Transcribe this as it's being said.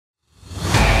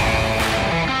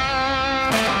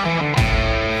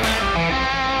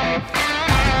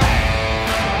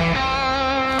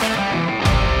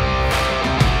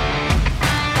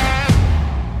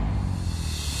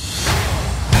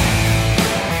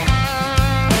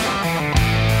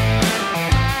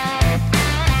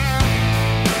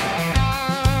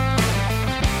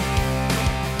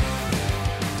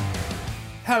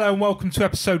Hello and welcome to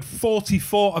episode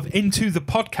 44 of Into the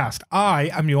Podcast. I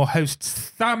am your host,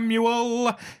 Samuel,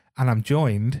 and I'm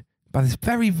joined by this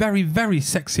very, very, very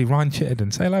sexy Ryan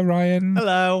Chittenden. Say hello, Ryan.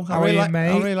 Hello. How are you, mate?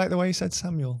 I really like the way you said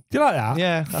Samuel. Do you like that?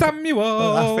 Yeah. Samuel.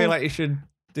 I feel like you should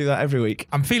do that every week.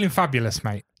 I'm feeling fabulous,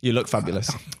 mate. You look fabulous.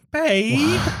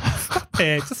 Babe, stop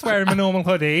it. Just wearing my normal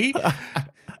hoodie. Yeah,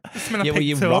 well,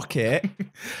 you rock it.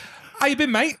 How you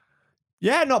been, mate?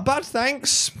 Yeah, not bad,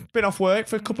 thanks. Been off work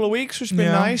for a couple of weeks, which has been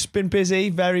Yeah. nice. Been busy,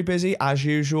 very busy, as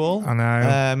usual. I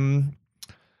know.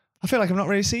 I feel like I've not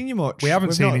really seen you much. We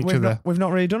haven't seen each other. We've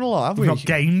not really done a lot, have We've we? not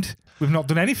gamed. We've not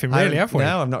done anything, really, have we?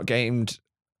 No, I've not gamed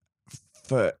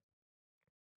for...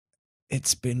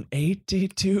 It's been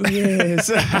 82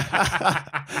 years. I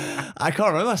can't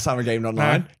remember last time I gamed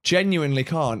online. No. Genuinely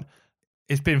can't.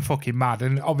 It's been fucking mad.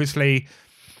 And obviously,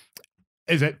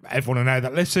 is it everyone will know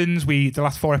that listens? The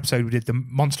last 4 episodes we did the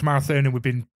Monster Marathon, and we've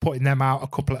been putting them out a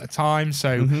couple at a time.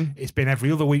 So it's been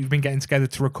every other week we've been getting together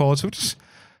to record. So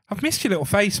I've missed your little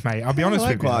face, mate. I'll be honest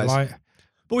likewise. with you.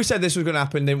 But we said this was going to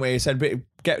happen, didn't we? We said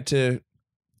get to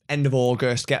end of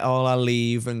August, get all our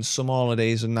leave and some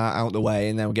holidays and that out the way,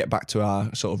 and then we'll get back to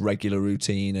our sort of regular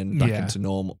routine and back into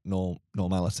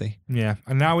normality. Yeah,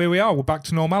 and now here we are. We're back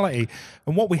to normality.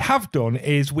 And what we have done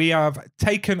is we have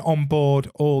taken on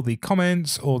board all the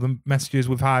comments, all the messages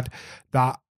we've had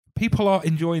that people are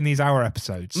enjoying these hour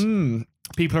episodes.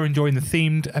 People are enjoying the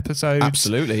themed episodes.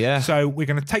 Absolutely, yeah. So we're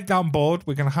going to take that on board.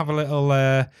 We're going to have a little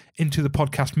Into the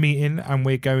Podcast meeting, and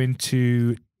we're going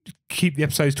to keep the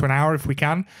episodes to an hour if we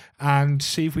can, and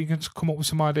see if we can come up with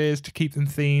some ideas to keep them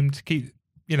themed, to keep,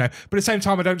 but at the same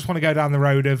time, I don't just want to go down the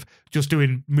road of just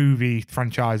doing movie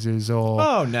franchises or...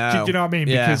 Oh, no. Do you know what I mean?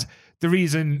 Yeah. Because the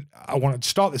reason I wanted to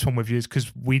start this one with you is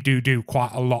because we do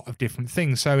quite a lot of different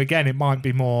things. So again, it might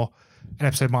be more... An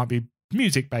episode might be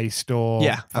music-based or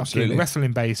absolutely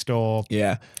wrestling-based or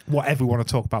whatever we want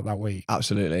to talk about that week.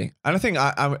 Absolutely. And I think,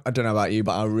 I don't know about you,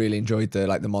 but I really enjoyed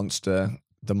the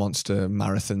monster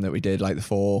marathon that we did, like the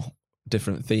 4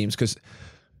 different themes, because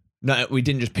no, we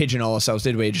didn't just pigeonhole ourselves,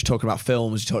 did we? Just talking about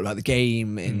films, we talked about the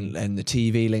game and the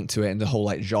TV linked to it and the whole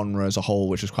like genre as a whole,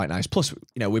 which was quite nice. Plus,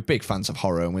 we're big fans of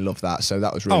horror and we love that, so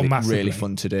that was really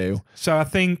fun to do. So I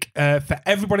think for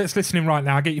everybody that's listening right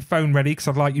now, get your phone ready because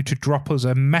I'd like you to drop us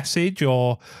a message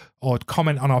or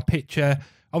comment on our picture.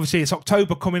 Obviously, it's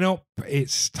October coming up.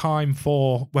 It's time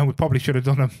for when we probably should have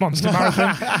done a Monster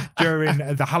Marathon during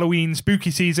the Halloween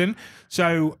spooky season.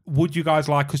 So would you guys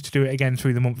like us to do it again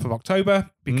through the month of October?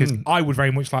 Because I would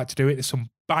very much like to do it. There's some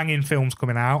banging films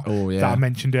coming out that I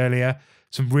mentioned earlier.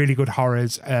 Some really good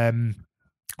horrors.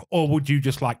 Or would you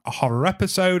just like a horror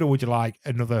episode? Or would you like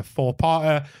another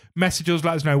 4-parter? Message us,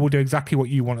 let us know. We'll do exactly what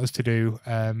you want us to do.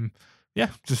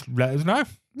 Just let us know.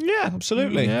 Yeah,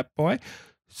 absolutely. Yeah, boy.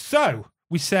 So...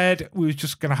 we said we were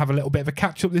just going to have a little bit of a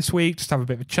catch-up this week, just have a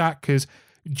bit of a chat, because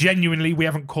genuinely we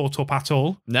haven't caught up at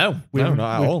all. No, not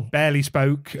at all. Barely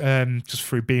spoke, just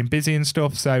through being busy and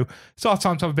stuff. So it's our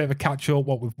time to have a bit of a catch-up,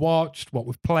 what we've watched, what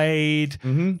we've played,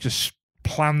 just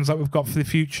plans that we've got for the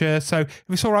future. So if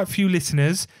it's all right for you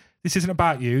listeners, this isn't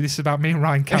about you. This is about me and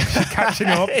Ryan catching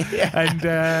up. And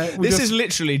this is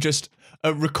literally just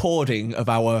a recording of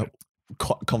our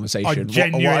conversation,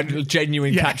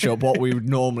 genuine catch up, what we would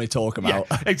normally talk about.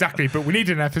 Yeah, exactly, but we need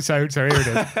an episode, so here it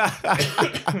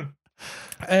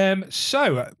is.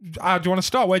 So how do you want to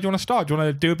start? Where do you want to start? Do you want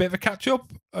to do a bit of a catch up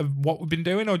of what we've been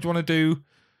doing, or do you want to do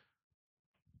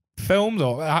films,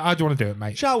 or how do you want to do it,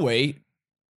 mate? Shall we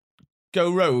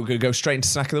go rogue and go straight into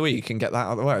snack of the week and get that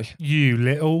out of the way? You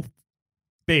little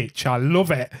bitch, I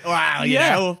love it.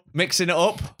 Wow, mixing it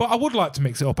up. But I would like to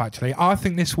mix it up, actually. I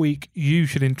think this week you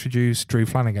should introduce Drew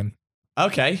Flanagan.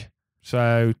 Okay.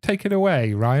 So take it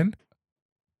away, Ryan.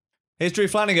 Here's Drew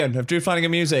Flanagan of Drew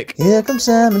Flanagan Music. Here come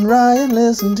Sam and Ryan,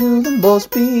 listen to them both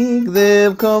speak.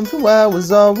 They've come 2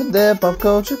 hours on with their pop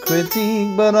culture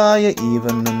critique. But are you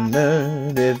even a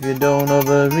nerd if you don't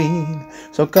overread?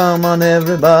 So come on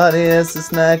everybody, it's the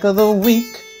snack of the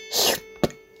week.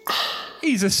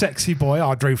 He's a sexy boy,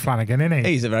 our Drew Flanagan, isn't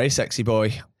he? He's a very sexy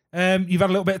boy. You've had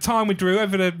a little bit of time with Drew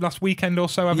over the last weekend or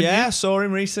so, haven't you? Yeah, saw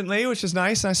him recently, which is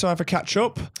nice. Nice to have a catch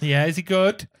up. Yeah, is he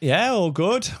good? Yeah, all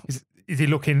good. Is he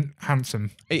looking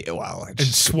handsome? And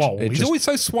swole. He's always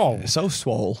so swole. So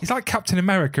swole. He's like Captain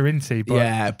America, isn't he?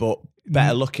 But but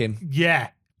better looking. Yeah,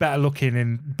 better looking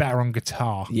and better on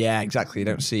guitar. Yeah, exactly. You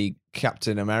don't see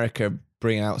Captain America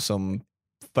bring out some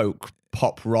folk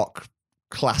pop rock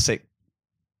classic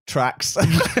tracks.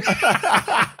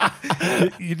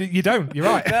 you don't. You're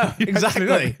right. No,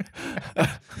 exactly.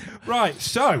 Right.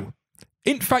 So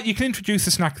In fact, you can introduce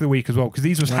the snack of the week as well, because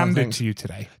these was handed thanks. to you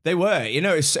today. They were. You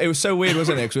know, it was so weird,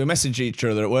 wasn't it? Because we messaged each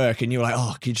other at work and you were like,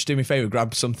 oh, can you just do me a favour,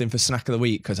 grab something for snack of the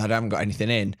week because I haven't got anything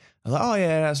in. I was like, oh,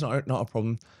 yeah, that's not a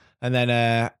problem. And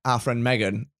then our friend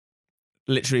Megan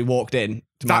literally walked in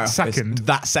to my office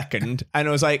that second and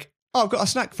I was like, oh, I've got a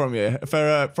snack from you,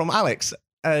 from Alex.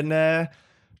 And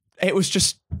it was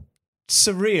just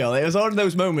surreal. It was one of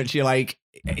those moments you're like,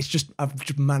 I've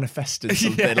just manifested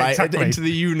something into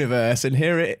the universe, and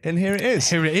here it is.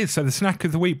 Here it is. So the snack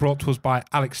of the week brought to us by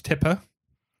Alex Tipper,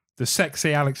 the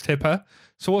sexy Alex Tipper.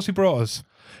 So what's he brought us?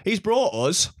 He's brought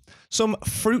us some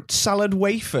fruit salad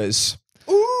wafers.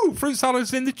 Ooh, fruit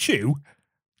salads in the chew.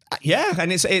 Yeah,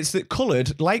 and it's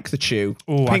coloured like the chew,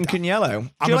 Ooh, pink and yellow.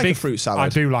 Do you like a fruit salad? I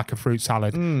do like a fruit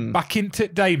salad. Back in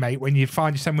today, mate, when you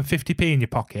find yourself with 50p in your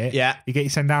pocket, you get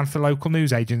yourself down to the local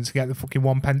newsagents to get the fucking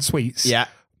 1p sweets. Yeah.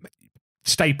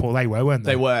 Staple they were, weren't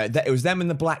they? They were. It was them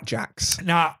and the blackjacks.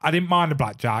 Nah, I didn't mind the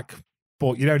blackjack,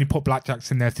 but you'd only put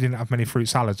blackjacks in there if they didn't have many fruit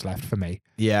salads left for me.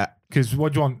 Yeah. Because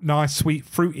what do you want? Nice, sweet,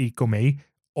 fruity gummy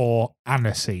or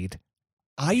aniseed?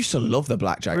 I used to love the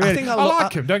blackjack. Really? I think I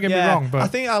like them. Don't get me wrong, but I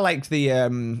think I liked the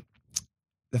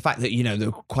fact that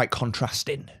they're quite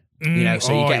contrasting. You know,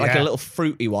 so you get like a little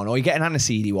fruity one, or you get an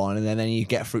aniseedy one, and then you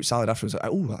get a fruit salad afterwards. Like,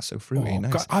 oh, that's so fruity.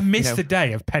 Nice. God, I miss the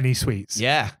day of penny sweets.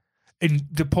 Yeah. And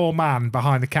the poor man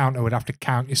behind the counter would have to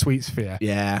count your sweets for you.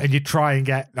 Yeah. And you try and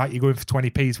get, like, you're going for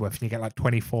 20p's worth and you get like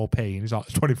 24p. And he's like,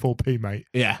 it's 24p, mate.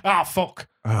 Yeah. Ah, fuck.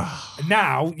 And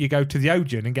now you go to the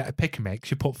Odeon and get a pick and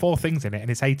mix. You put 4 things in it and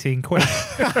it's 18 quid.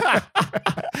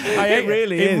 It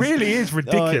really is. It really is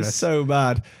ridiculous. Oh, it's so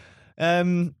bad.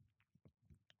 What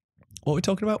are we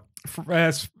talking about?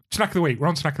 Snack of the week. We're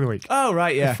on snack of the week. Oh,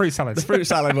 right, yeah. The fruit salads. The fruit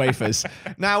salad wafers.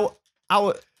 Now, I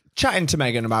was chatting to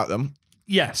Megan about them.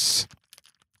 Yes.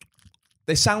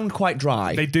 They sound quite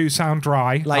dry. They do sound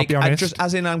dry, like, I'll be honest.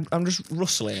 I'm just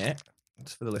rustling it.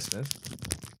 Just for the listeners.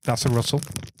 That's a rustle.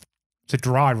 It's a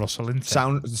dry rustle, isn't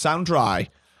it? Sound dry.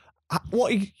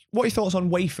 What are your thoughts on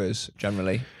wafers,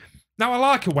 generally? Now, I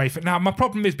like a wafer. Now, my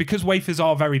problem is because wafers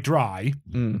are very dry,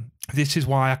 this is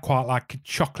why I quite like a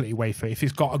chocolatey wafer. If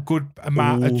it's got a good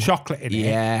amount of chocolate in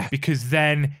it. Because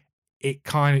then it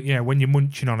kind of, when you're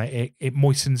munching on it, it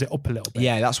moistens it up a little bit.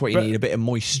 Yeah, that's what you need, a bit of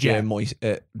moisture. Yeah.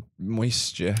 Moisture.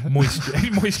 Moisture,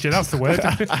 that's the word.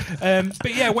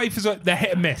 But yeah, wafers, they're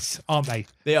hit and miss, aren't they?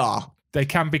 They are. They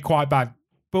can be quite bad.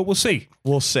 But we'll see.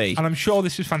 We'll see. And I'm sure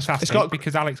this is fantastic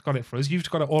because Alex got it for us. You've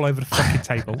got it all over the fucking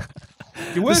table.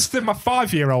 You're worse than my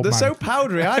 5-year-old man. They're so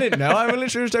powdery. I didn't know. I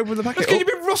literally just opened the packet. Because you've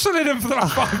been rustling them for the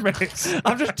last 5 minutes.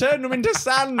 I've just turned them into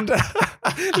sand.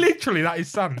 Literally, that is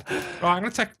sand. Right, I'm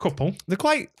going to take a couple. They're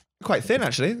quite thin,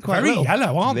 actually. Quite very little.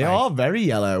 Yellow, aren't they? They are very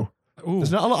yellow. Ooh.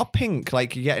 There's not a lot of pink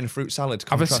like you get in fruit salad.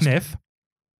 Have a sniff.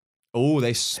 Oh,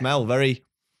 they smell very,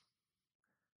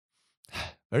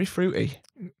 very fruity.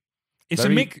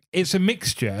 It's a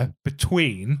mixture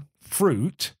between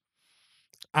fruit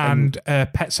and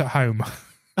pets at home.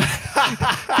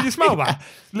 Can you smell that?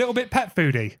 A little bit pet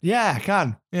foody. Yeah, I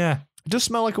can. Yeah. It does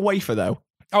smell like a wafer, though.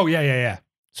 Oh, yeah.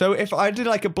 So if I did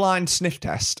like a blind sniff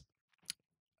test,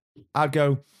 I'd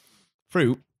go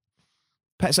fruit,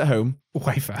 pets at home,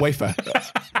 wafer.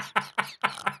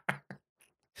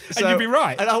 And you'd be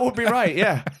right. And I would be right,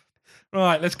 yeah.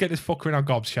 Right, let's get this fucker in our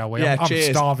gobs, shall we? Yeah, I'm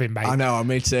cheers. Starving, mate. I know,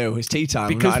 me too. It's tea time.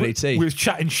 Because I need tea. we was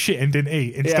chatting shit and didn't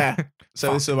eat. Instead. Yeah.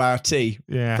 So this is our tea.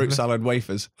 Yeah. Fruit salad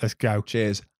wafers. Let's go.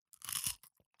 Cheers.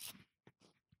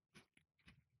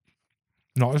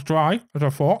 Not as dry as I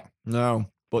thought. No,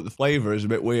 but the flavour is a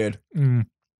bit weird.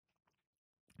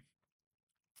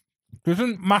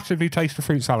 Doesn't massively taste the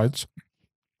fruit salads.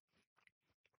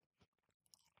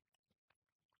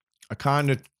 I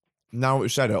kind of, now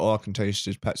we've said it, all I can taste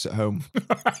is pets at home.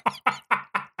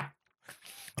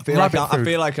 I feel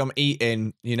like I'm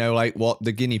eating, like what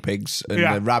the guinea pigs and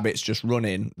the rabbits just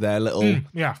running their little,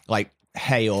 like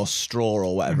hay or straw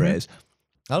or whatever it is.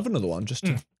 I'll have another one just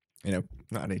to,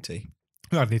 not any tea.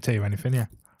 Not any tea or anything, yeah.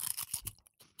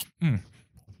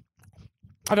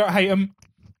 I don't hate them,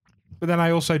 but then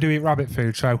I also do eat rabbit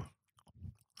food, so.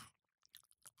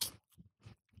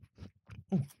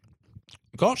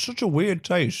 Got such a weird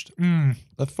taste.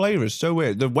 The flavour is so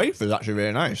weird. The wafer is actually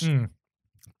really nice.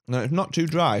 No, it's not too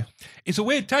dry. It's a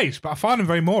weird taste, but I find them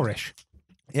very Moorish.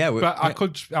 Yeah, but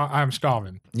I am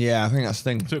starving. Yeah, I think that's the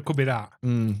thing. So it could be that.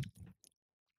 And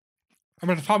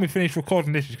by the time we finish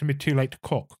recording this, it's going to be too late to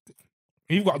cook.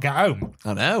 You've got to get home.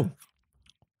 I know.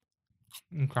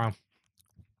 Okay.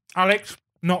 Alex,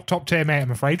 not top tier, mate,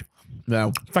 I'm afraid.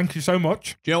 No. Thank you so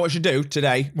much. Do you know what we should do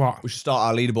today? What? We should start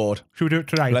our leaderboard. Should we do it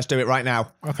today? Let's do it right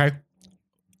now. Okay.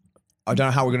 I don't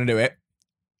know how we're going to do it.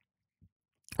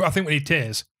 Well, I think we need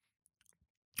tiers.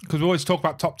 Because we always talk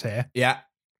about top tier, Yeah.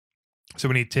 so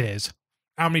we need tiers.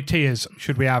 How many tiers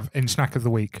should we have in Snack of the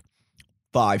Week?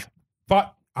 5.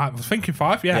 But I was thinking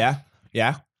 5, yeah. Yeah.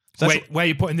 Yeah. So, that's- Wait, where are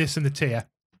you putting this in the tier?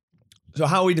 so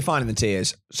how are we defining the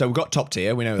tiers? So we've got top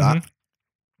tier. We know that.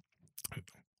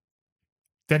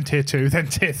 Then tier 2, then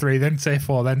tier 3, then tier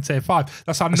 4, then tier 5.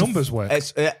 That's how numbers work.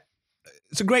 It's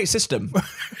a great system.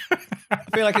 I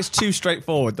feel like it's too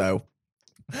straightforward, though.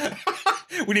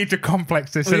 We need to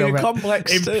complex this We a need little to bit.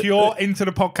 complex In it. pure into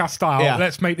the podcast style, Yeah.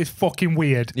 let's make this fucking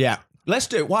weird. Yeah. Let's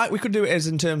do it. Why we could do it as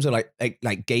in terms of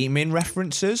like gaming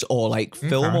references or like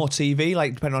film Okay. or TV,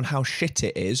 like depending on how shit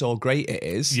it is or great it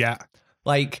is. Yeah.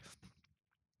 Like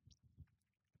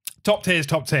Top tier is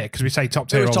top tier, because we say top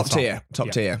tier it was all top the time. tier. Top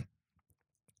Yeah. tier.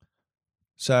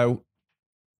 So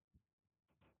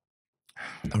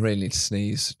I really need to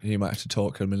sneeze. You might have to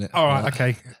talk in a minute. All right,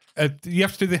 okay. You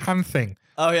have to do the hand thing.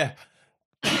 Oh yeah.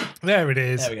 There it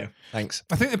is. There we go. Thanks.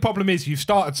 I think the problem is you've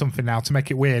started something now to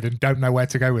make it weird and don't know where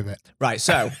to go with it. Right,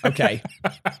 so okay.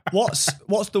 What's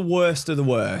the worst of the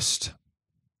worst?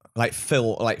 Like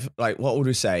Phil, like what would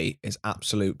we say is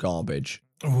absolute garbage?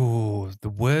 Oh, the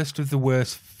worst of the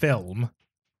worst film.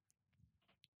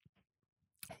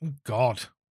 Oh God.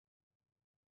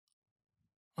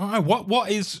 I don't know. What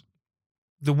is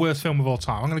the worst film of all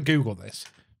time? I'm going to Google this.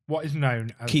 What is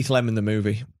known as... Keith Lemon the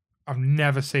movie. I've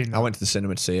never seen that. I went to the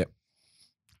cinema to see it.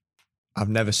 I've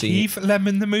never seen Keith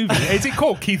Lemon the movie. Is it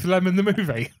called Keith Lemon the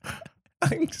movie? I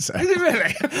think so. Is it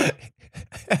really?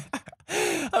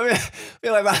 I mean, I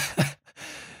feel like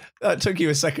that took you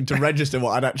a second to register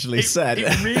what I'd actually said.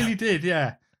 It really did,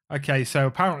 yeah. Okay, so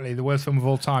apparently the worst film of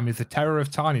all time is The Terror of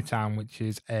Tiny Town, which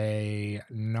is a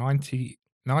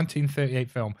 1938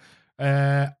 film.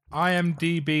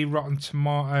 IMDb Rotten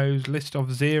Tomatoes list of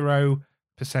 0%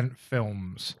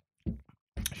 films.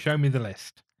 Show me the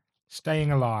list.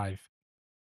 Staying Alive.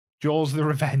 Jaws the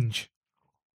Revenge.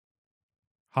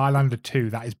 Highlander 2,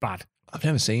 that is bad. I've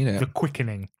never seen it. The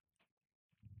Quickening.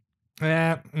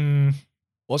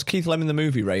 What's Keith Lemon the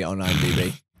movie rate on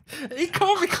IMDb? It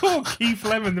can't be called Keith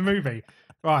Lemon the movie.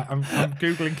 Right, I'm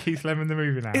Googling Keith Lemon the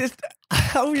movie now.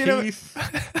 How you know? Keith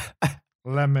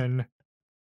Lemon.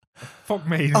 Fuck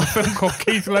me, there's a film called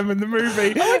Keith Lemon the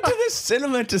movie. I went to the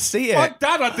cinema to see My it.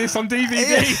 dad had this on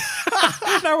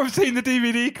DVD. Now I've seen the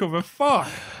DVD cover. Fuck.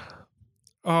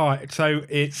 All right, so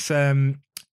it's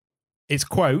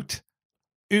quote,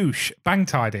 oosh, bang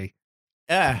tidy.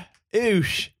 Yeah.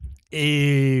 Oosh.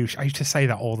 Oosh. I used to say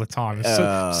that all the time.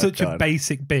 It's such a God.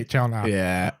 basic bitch, aren't I?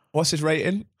 Yeah. What's his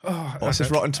rating? Oh, What's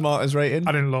his Rotten Tomatoes rating?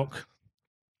 I didn't look.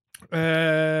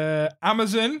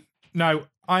 Amazon. No,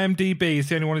 IMDb is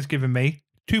the only one who's given me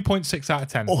 2.6 out of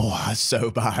 10. Oh, that's so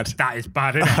bad. That is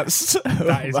bad, isn't it? That's so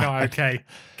That is bad. not okay.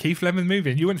 Keith Lemon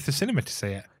movie. And you went to the cinema to see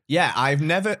it. Yeah,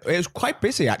 it was quite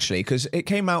busy actually because it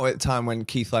came out at a time when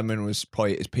Keith Lemon was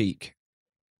probably at his peak.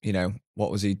 You know, what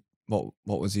was he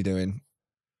doing?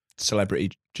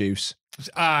 Celebrity Juice.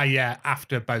 Yeah,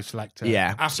 after Bo Selector.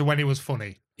 Yeah. After when he was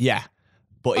funny. Yeah.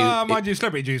 But Mind you,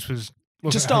 Celebrity Juice was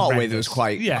to start with, it was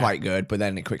horrendous. quite good, but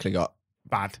then it quickly got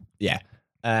bad. yeah.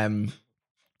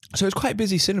 So it was quite a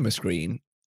busy cinema screen,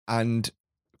 and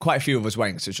quite a few of us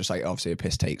went. So it's just like obviously a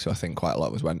piss take. So I think quite a lot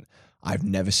of us went. I've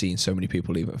never seen so many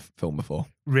people leave a film before.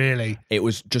 Really? It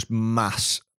was just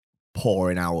mass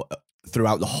pouring out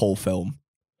throughout the whole film.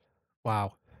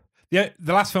 Wow. Yeah,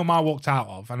 the last film I walked out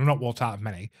of, and I've not walked out of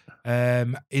many,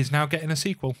 is now getting a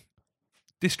sequel.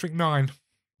 District 9.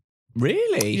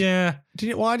 Really? Yeah.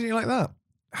 Why didn't you like that?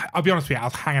 I'll be honest with you, I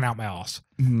was hanging out my arse.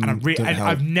 And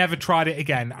I've never tried it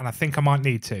again, and I think I might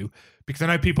need to, because I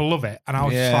know people love it. And I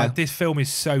was just Yeah. like, this film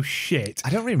is so shit. I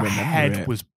don't really My remember head it.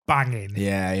 was banging.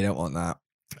 Yeah, you don't want that.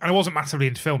 And I wasn't massively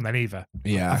into film then either.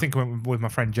 Yeah. I think I went with my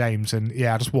friend James, and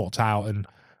yeah, I just walked out, and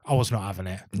I was not having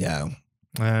it. Yeah.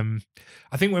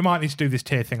 I think we might need to do this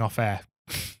tier thing off air,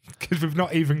 because we've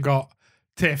not even got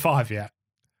tier 5 yet.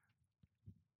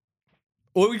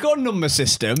 Well, we've got a number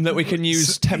system that we can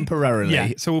use temporarily.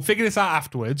 Yeah, so we'll figure this out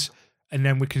afterwards, and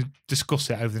then we can discuss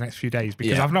it over the next few days,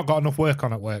 because Yeah. I've not got enough work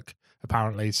on at work,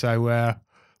 apparently. So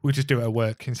we'll just do it at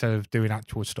work instead of doing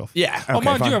actual stuff. Yeah. Oh, okay,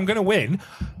 mind fine. you, I'm going to win.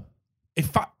 In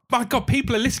fact, my God,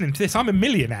 people are listening to this. I'm a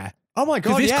millionaire. Oh my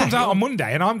Because god! this yeah. comes out on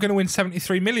Monday, and I'm going to win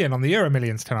 73 million on the Euro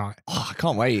Millions tonight. Oh, I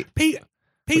can't wait.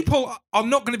 People are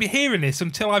not going to be hearing this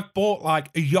until I've bought like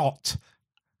a yacht.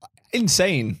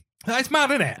 Insane. It's mad,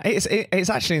 isn't it? It's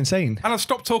actually insane. And I've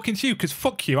stopped talking to you because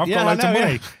fuck you. I've Yeah, got loads I of know,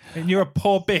 money, and you're a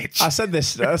poor bitch. I said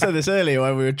this earlier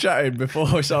when we were chatting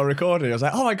before we started recording. I was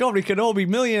like, "Oh my god, we could all be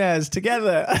millionaires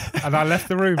together." And I left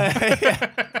the room. Yeah.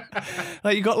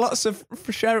 Like you got lots of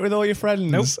share it with all your friends.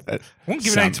 Nope. I won't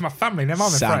give it any to my family. Never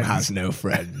mind my Sam friends. has no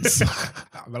friends.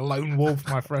 I'm a lone wolf,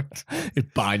 my friend.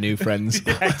 Buy new friends.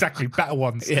 Yeah, exactly. Better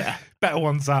ones. Yeah. Better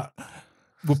ones that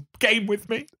will game with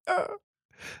me.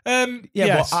 Yeah,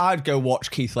 yes. but I'd go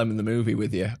watch Keith Lemon the movie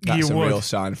with you. That's You a would. real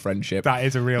sign of friendship. That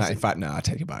is a real. In fact, no, I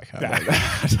take it back. Yeah.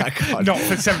 I can't. Not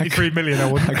for 73 million,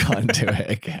 I wouldn't. I can't do it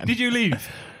again. Did you leave?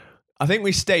 I think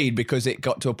we stayed because it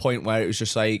got to a point where it was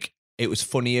just like it was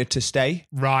funnier to stay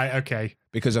Right. Okay.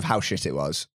 because of how shit it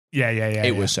was. Yeah.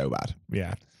 It was so bad.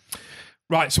 Yeah.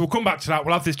 Right. So we'll come back to that.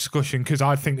 We'll have this discussion because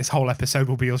I think this whole episode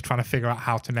will be us trying to figure out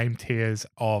how to name tiers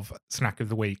of snack of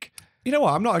the week. You know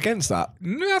what? I'm not against that.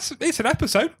 It's an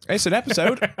episode. It's an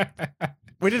episode.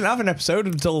 We didn't have an episode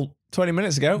until 20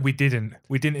 minutes ago. We didn't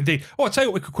indeed. Oh, I'll tell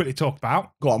you what we could quickly talk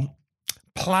about. Go on.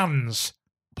 Plans.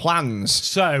 Plans.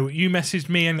 So you messaged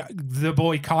me and the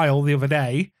boy Kyle the other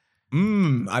day.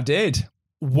 I did.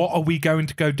 What are we going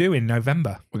to go do in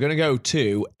November? We're going to go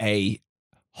to a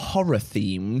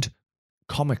horror-themed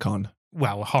Comic-Con.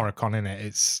 Well, HorrorCon, innit?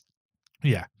 It's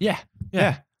yeah.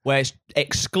 Yeah. Where it's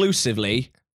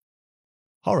exclusively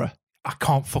horror. I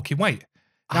can't fucking wait.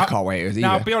 I can't wait either.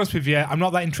 Now, I'll be honest with you, I'm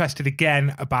not that interested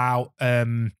again about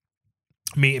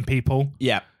meeting people.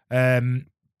 Yeah.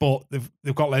 But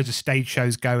they've got loads of stage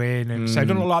shows going, and so it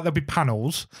doesn't look like there'll be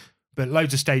panels, but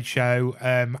loads of stage show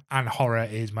and horror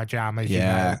is my jam, as you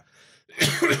know.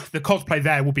 The cosplay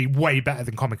there will be way better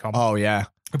than Comic-Con. Oh, yeah.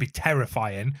 It'll be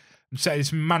terrifying. So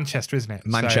it's Manchester, isn't it?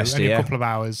 Manchester, so only yeah. a couple of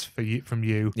hours from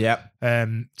you. Yep.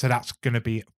 So that's going to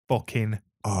be fucking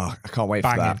Oh, I can't wait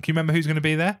banging. for that. Can you remember who's going to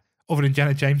be there? Other than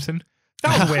Jenna Jameson?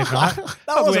 That was a weird night.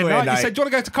 That was a weird night. You said, do you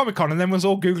want to go to Comic-Con? And then was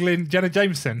all Googling Jenna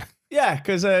Jameson. Yeah,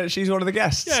 because she's one of the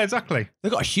guests. Yeah, exactly.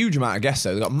 They've got a huge amount of guests,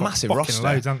 though. They've got a massive Fucking roster.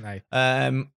 loads, haven't they?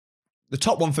 The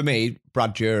top one for me,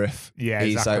 Brad Dourif. Yeah,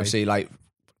 He's exactly. obviously like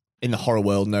in the horror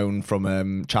world known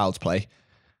from Child's Play.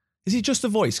 Is he just the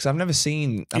voice? Because I've never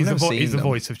seen. He's the them.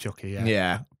 voice of Chucky, yeah.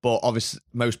 Yeah, but obviously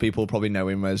most people probably know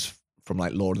him as from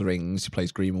like Lord of the Rings. He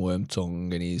plays Green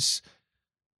Wormtongue, and he's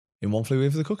in One Flew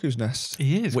Over the Cuckoo's Nest.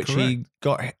 He is, which correct. he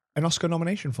got an Oscar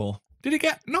nomination for. Did he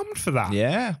get nommed for that?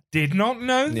 Yeah, Did not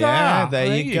know that. Yeah,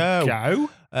 there you go. go.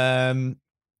 and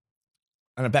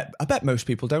I bet most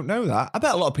people don't know that. I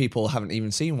bet a lot of people haven't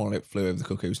even seen One Flew Over the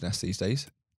Cuckoo's Nest these days.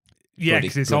 Yeah, Bloody-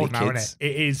 because it's bloody old now, kids. isn't it?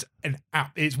 It is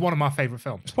it's one of my favourite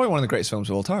films. It's probably one of the greatest films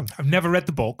of all time. I've never read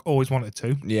the book, always wanted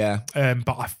to. Yeah,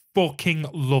 But I fucking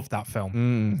love that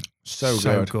film.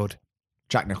 so good.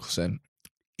 Jack Nicholson.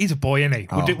 He's a boy, isn't he?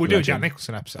 Oh, We'll do a legend. Jack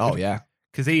Nicholson episode. Oh yeah,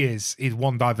 Because he's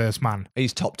one diverse man.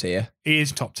 he's top tier. He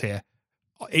is top tier.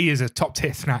 He is a top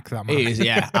tier snack, that man. He is,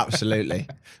 yeah, absolutely.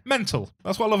 Mental.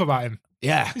 That's what I love about him.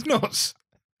 Yeah, He's nuts.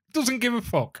 Doesn't give a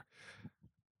fuck.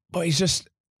 but he's just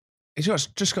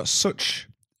got such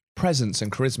presence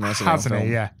and charisma, hasn't he?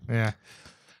 Yeah.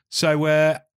 So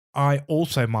I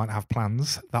also might have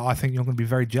plans that I think you're going to be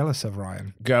very jealous of,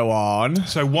 Ryan. Go on.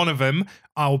 So one of them,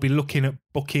 I will be looking at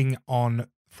booking on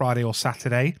Friday or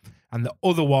Saturday. And the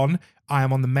other one, I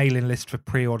am on the mailing list for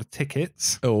pre-order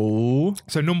tickets. Oh,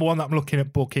 So number one that I'm looking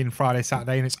at booking Friday,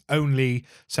 Saturday, and it's only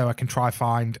so I can try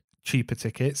find cheaper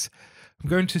tickets. I'm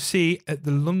going to see at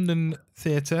the London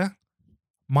Theatre,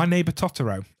 My Neighbour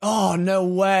Totoro. oh no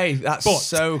way! That's But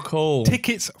so cool.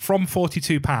 Tickets from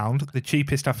 £42. The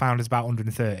cheapest I found is about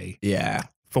 130 Yeah,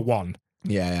 for one.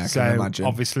 I So can imagine.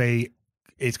 obviously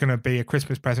it's going to be a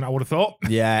Christmas present, I would have thought.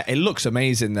 Yeah, it looks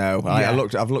amazing though. Yeah.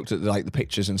 I've looked at like the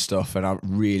pictures and stuff, and I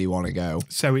really want to go.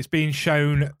 So it's being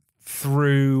shown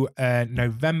through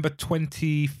November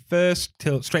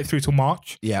 21st straight through till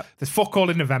March. Yeah, There's fuck all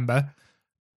in November.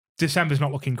 December's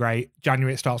not looking great.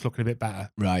 January it starts looking a bit better.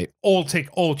 right. All cheap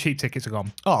tickets are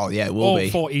gone. Oh yeah, it will All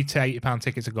be. £40 to £80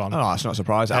 tickets are gone. Oh, that's not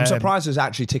surprising. I'm surprised there's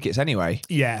actually tickets anyway.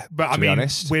 Yeah, but I be mean,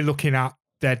 honest. we're looking at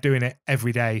they're doing it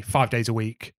every day, 5 days a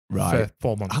week Right. for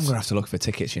 4 months. I'm gonna have to look for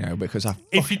tickets, because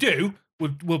If you do,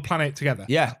 we'll plan it together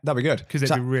yeah, that'd be good because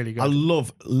it'd be really good. I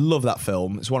love that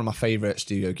film. It's one of my favorite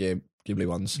Studio Ghibli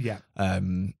ones. Yeah.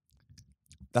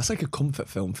 That's like a comfort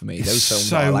film for me. It's Those films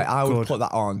so are like I would good. put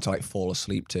that on to like fall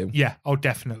asleep to. Yeah, oh,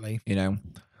 definitely. And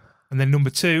then number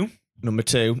 2, number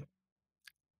 2,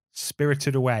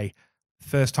 Spirited Away.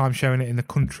 First time showing it in the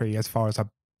country as far as I'm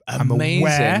amazing.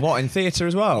 aware. What, in theatre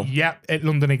as well? Yep, in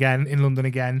London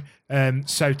again.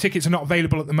 So tickets are not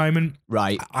available at the moment.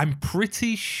 Right. I'm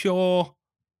pretty sure.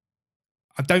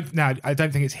 I don't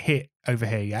think it's hit over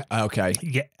here yet. Okay.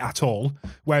 At all.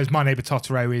 Whereas My Neighbour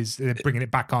Totoro is they're bringing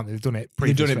it back on. They've done it You've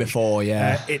previously. done it before,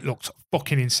 yeah. It looks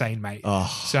fucking insane, mate. Oh.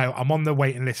 So I'm on the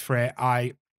waiting list for it.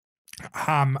 I'm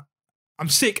I'm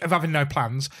sick of having no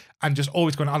plans and just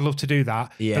always going, I'd love to do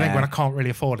that. Yeah. But then when I can't really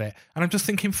afford it. And I'm just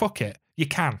thinking, fuck it. You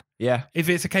can. Yeah. If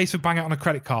it's a case of bang it on a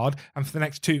credit card and for the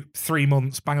next 2-3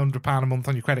 months, bang £100 a month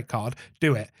on your credit card,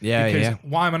 do it. Yeah, because yeah.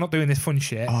 why am I not doing this fun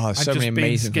shit? Oh, there's and so just many being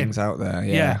amazing skint? things out there.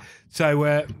 Yeah. Yeah.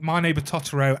 So My Neighbour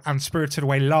Totoro and Spirited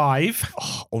Away live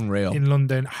Oh, unreal. in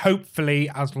London, hopefully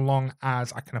as long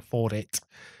as I can afford it,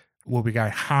 we'll be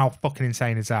going. How fucking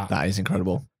insane is that? That is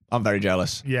incredible. I'm very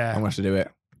jealous. Yeah. I'm going to have to do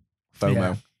it. FOMO.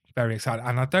 Yeah. Very excited.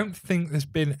 And I don't think there's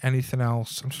been anything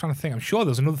else. I'm just trying to think. I'm sure there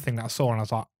was another thing that I saw and I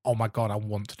was like, oh my God, I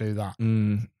want to do that.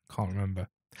 Mm. Can't remember.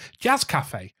 Jazz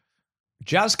Cafe.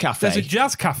 Jazz Cafe. There's a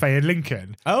jazz cafe in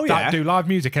Lincoln Oh, yeah. that do live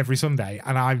music every Sunday,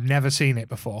 and I've never seen it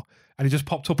before. And it just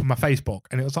popped up on my Facebook,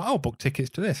 and it was like, oh, book tickets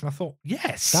to this. And I thought,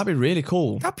 yes, That'd be really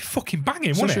cool. that'd be fucking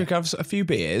banging, Especially wouldn't we it? could have a few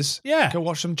beers. Yeah. Go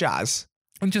watch some jazz.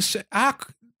 And just,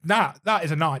 that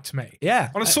is a night to me.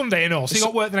 Yeah. On a Sunday and all, so you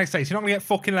got work the next day, so you're not going to get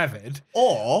fucking leathered.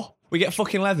 Or we get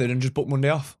fucking leathered and just book Monday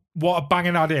off. What a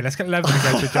banging idea. Let's get leathered and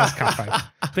go to a jazz cafe.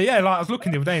 But yeah, like I was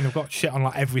looking the other day, and they've got shit on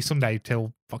like every Sunday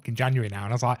till fucking January now,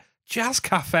 and I was like, jazz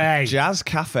cafe. Jazz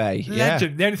Cafe. Yeah.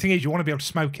 Legend. The only thing is, you want to be able to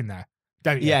smoke in there,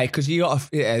 don't you? Yeah, because you got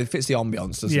to, it fits the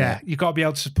ambience, doesn't Yeah, it? you got to be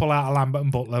able to pull out a Lambert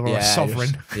and Butler or a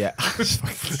Sovereign. Yeah.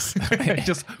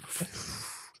 Just,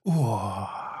 ooh.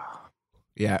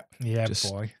 Yeah. Yeah, Just-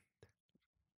 boy.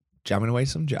 Jamming away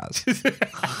some jazz. Can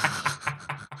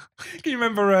you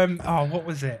remember? What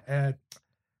was it?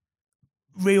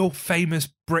 Real famous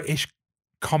British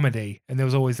comedy, and there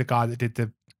was always the guy that did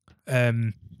the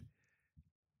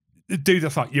dude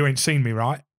that's like, you ain't seen me,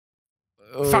 right?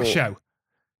 Fast Show.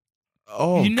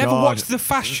 Oh, You never God. watched the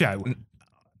Fast Show?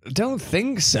 Don't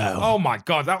think so. Oh my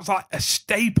God, that was like a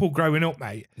staple growing up,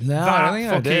 mate. no, That I don't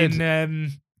think I did.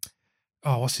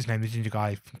 fucking what's his name? The ginger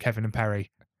guy from Kevin and Perry.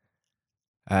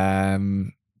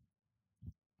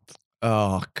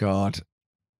 Oh God,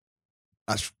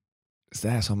 it's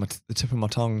there. It's on the tip of my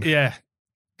tongue. Yeah.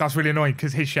 That's really annoying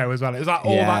because his show as well. It was like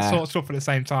all Yeah. that sort of stuff at the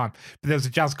same time. But there was a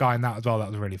jazz guy in that as well. That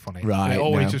was really funny. Right, It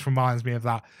always no. just reminds me of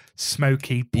that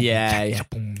smoky. Boom, Yeah, cha, yeah. cha,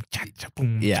 boom, cha, cha,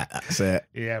 boom. Yeah, that's it.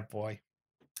 Yeah, boy.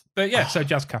 But yeah, so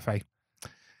Jazz Cafe.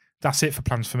 That's it for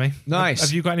plans for me. Nice.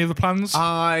 Have you got any other plans?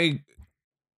 I'm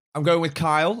going with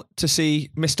Kyle to see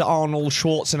Mr. Arnold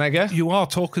Schwarzenegger. You are.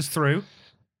 Talk us through.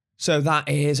 So that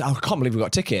is, I can't believe we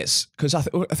got tickets because I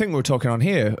think we were talking on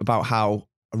here about how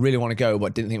I really want to go,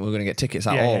 but didn't think we were going to get tickets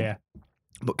at all. Yeah.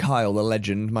 But Kyle, the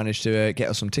legend, managed to get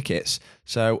us some tickets.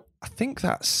 So I think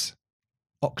that's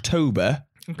October,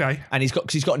 Okay. and he's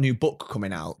got a new book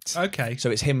coming out. Okay. So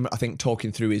it's him, I think,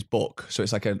 talking through his book. So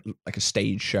it's like a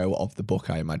stage show of the book,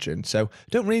 I imagine. So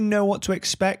don't really know what to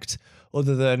expect,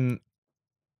 other than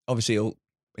obviously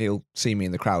he'll see me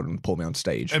in the crowd and pull me on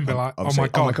stage And be like, "Oh Obviously,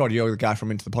 my God." you're the guy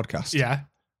from Into the Podcast. Yeah.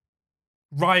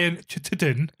 Ryan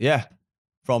Chittenden. Yeah.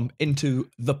 From Into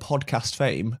the Podcast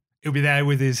fame. He'll be there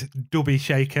with his dubby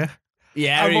shaker.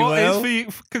 Yeah, And what is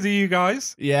because of you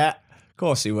guys? Yeah, of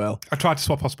course he will. I tried to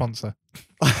swap our sponsor.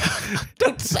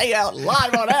 Don't say it out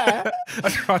live on air. I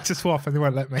tried to swap and they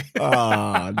won't let me.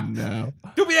 Oh, no.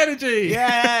 Dubby Energy.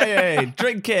 Yay,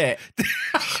 drink it.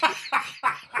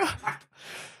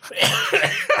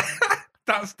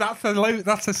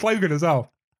 That's a slogan as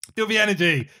well. Dubby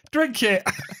Energy. Drink it.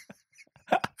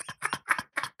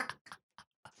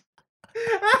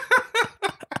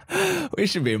 We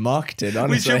should be marketing,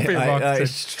 honestly. should be marketing.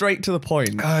 Straight to the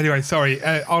point. Anyway, sorry.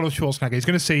 Arnold Schwarzenegger. He's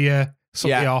going to see you, suck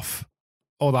Yeah. you off,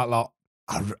 all that lot.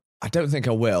 I don't think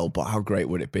I will, but how great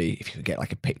would it be if you could get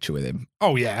like a picture with him?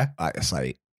 Oh, yeah. Like, it's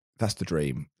like, that's the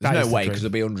dream. That There's is no the way dream. because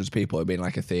there'll be hundreds of people. It'll be in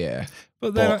like a theatre.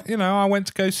 But then, I went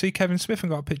to go see Kevin Smith and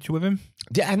got a picture with him.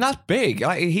 Yeah, and that's big.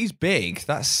 Like, he's big.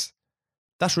 That's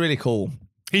really cool.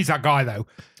 He's that guy, though.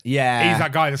 Yeah. He's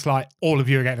that guy that's like, all of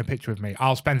you are getting a picture with me.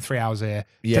 I'll spend 3 hours here,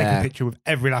 take Yeah. a picture with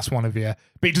every last one of you.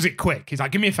 But he does it quick. He's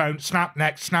like, give me a phone, snap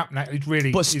next, snap next. He's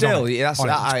really, But he's still, on it. that's On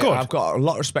it. It's good. I've got a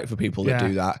lot of respect for people that Yeah.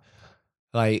 do that.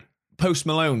 Like Post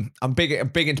Malone. I'm big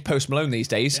into Post Malone these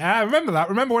days. Yeah, I remember that.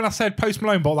 Remember when I said Post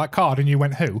Malone bought that card and you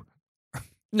went, who?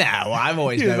 No, I've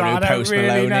always He was known like, who I don't Post really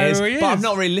Malone know is, who he but I've is.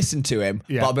 not really listened to him.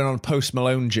 Yeah. But I've been on a Post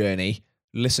Malone journey,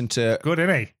 listened to Good,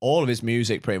 isn't he? all of his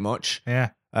music pretty much. Yeah.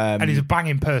 And he's a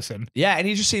banging person. Yeah, and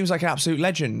he just seems like an absolute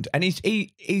legend. And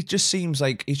he just seems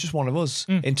like he's just one of us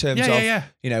in terms Yeah, of, yeah, yeah.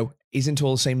 you know, he's into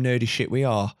all the same nerdy shit we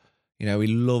are. You know, he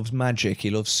loves magic, he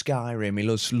loves Skyrim, he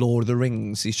loves Lord of the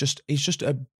Rings. He's just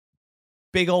a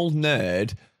big old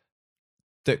nerd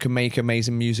that can make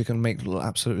amazing music and make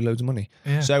absolutely loads of money.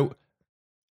 Yeah. So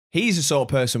he's the sort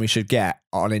of person we should get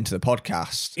on Into the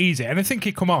Podcast. Easy. And I think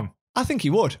he'd come on. I think he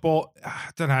would. But I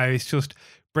don't know. It's just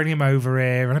bring him over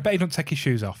here. And I bet he don't take his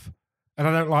shoes off. And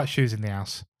I don't like shoes in the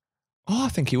house. Oh, I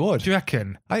think he would. Do you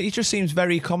reckon? He just seems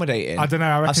very accommodating. I don't know.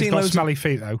 I reckon I've seen he's got loads of- smelly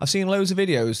feet, though. I've seen loads of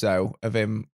videos though of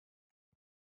him,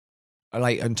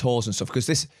 like on tours and stuff,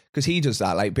 because he does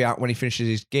that. Like when he finishes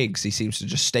his gigs, he seems to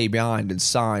just stay behind and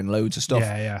sign loads of stuff.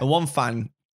 Yeah, yeah. And one fan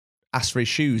asked for his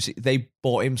shoes. They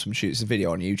bought him some shoes. It's a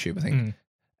video on YouTube, I think. Mm.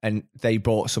 And they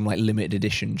bought some like limited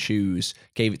edition shoes,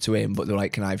 gave it to him, but they were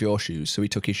like, "Can I have your shoes?" So he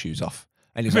took his shoes off.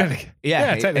 And he was Really? like,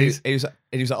 "Yeah." take these. He was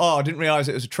like, "Oh, I didn't realize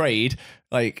it was a trade."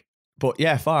 Like, but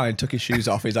yeah, fine. Took his shoes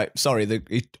off. He's like, "Sorry,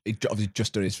 he obviously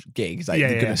just done his gig." He's like, Yeah,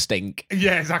 "They're yeah. gonna stink."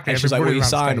 Yeah, exactly. And I've she's been like, "Will running you around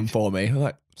sign them stage. for me?" I'm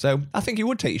like, so I think he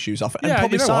would take your shoes off and Yeah,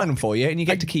 probably you know sign what? them for you, and you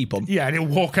get to keep them. Yeah, and he'll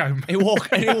walk home. He'll walk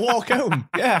home.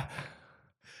 Yeah.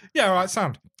 Yeah, all right,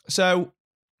 sound. So,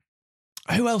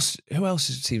 who else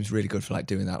seems really good for like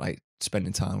doing that, like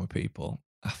spending time with people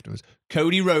afterwards?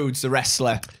 Cody Rhodes, the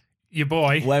wrestler. Your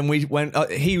boy.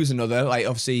 He was another, like,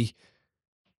 obviously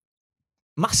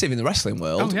massive in the wrestling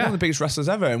world, Oh, yeah. one of the biggest wrestlers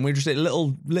ever, and we were just at a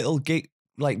little gig,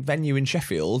 like venue in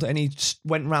Sheffield, and he just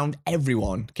went round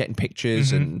everyone getting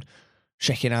pictures and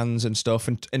shaking hands and stuff,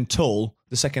 until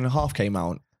the second half came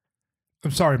out.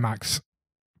 I'm sorry, Max,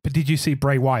 but did you see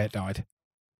Bray Wyatt died?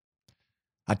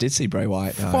 I did see Bray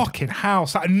Wyatt die. Fucking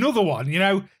house. Another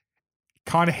one,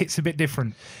 kind of hits a bit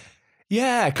different.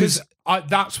 Yeah, because Because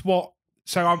that's what...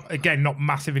 So I'm, again, not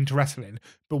massive into wrestling,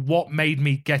 but what made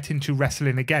me get into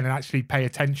wrestling again and actually pay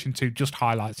attention to just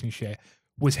highlights and shit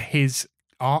was his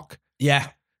arc. yeah,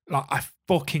 Like, I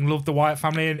fucking love the Wyatt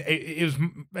family. And it was,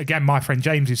 again, my friend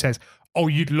James who says, "Oh,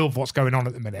 you'd love what's going on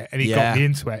at the minute." And he Yeah. got me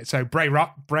into it. So Bray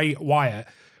Wyatt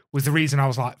was the reason I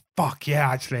was like, fuck yeah,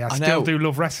 actually, I still know. do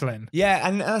love wrestling. yeah,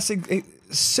 and I think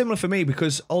it's similar for me,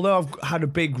 because although I've had a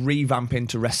big revamp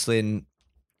into wrestling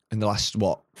in the last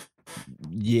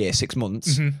 6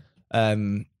 months,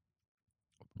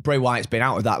 Bray Wyatt's been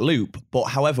out of that loop. But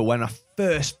however, when I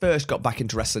first got back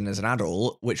into wrestling as an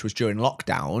adult, which was during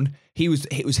lockdown, it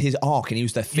was his arc, and he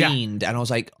was the Fiend, and I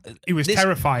was like, He was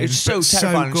terrifying. It was so but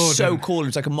terrifying, good. so and- cool. It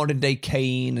was like a modern day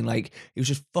Kane, and like it was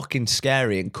just fucking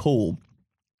scary and cool.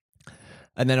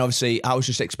 And then obviously I was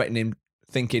just expecting him,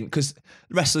 thinking, because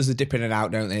wrestlers are dipping in and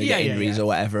out, don't they? They Yeah, get yeah, injuries yeah. or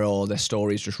whatever, or their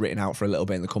story's just written out for a little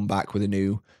bit and they come back with a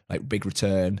new like big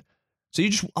return. So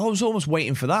I was almost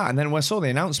waiting for that, and then when I saw the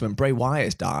announcement, Bray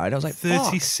Wyatt's died, I was like,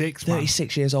 36, man.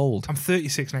 36 years old. I'm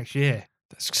 36 next year.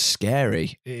 That's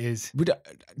scary. It is.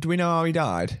 Do we know how he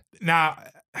died? Now,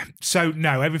 so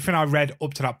no, everything I read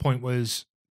up to that point was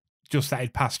just that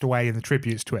he'd passed away and the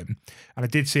tributes to him. And I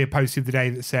did see a post the other day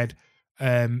that said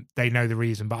they know the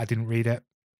reason, but I didn't read it.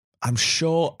 I'm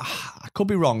sure, I could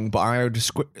be wrong, but I had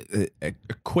a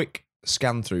quick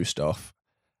scan through stuff.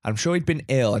 I'm sure he'd been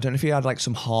ill. I don't know if he had like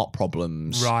some heart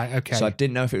problems. Right, okay. So I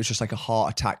didn't know if it was just like a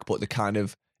heart attack, but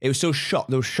it was still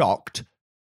shocked. They were shocked,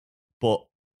 but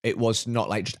it was not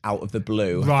like just out of the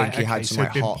blue. I Right, think he okay, had some so like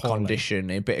it'd been heart poorly.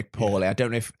 condition, a bit poorly. I don't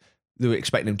know if they were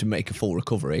expecting him to make a full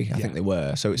recovery. I think they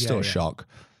were. So it's Yeah, still a yeah. shock.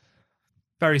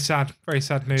 Very sad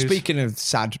news. Speaking of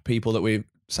sad people that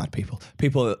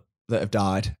have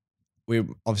died, we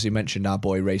obviously mentioned our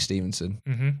boy Ray Stevenson.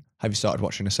 Mm-hmm. Have you started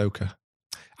watching Ahsoka?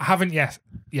 I haven't yet.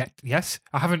 Yes,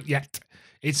 I haven't yet.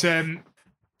 It's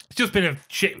just been a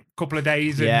shit couple of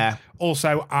days. And Yeah.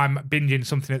 Also, I'm binging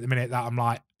something at the minute that I'm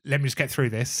like, let me just get through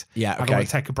this. Yeah, I don't okay. want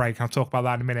to take a break. I'll talk about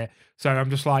that in a minute. So I'm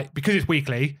just like, because it's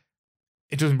weekly,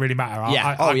 it doesn't really matter. I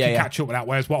can catch up with that.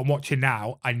 Whereas what I'm watching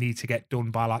now, I need to get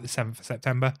done by like the 7th of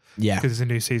September. Yeah. Because there's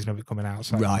a new season of it coming out.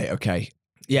 So. Right, okay.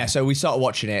 Yeah, so we started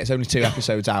watching it. It's only 2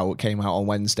 episodes out. It came out on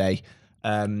Wednesday.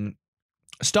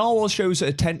 Star Wars shows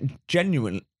that are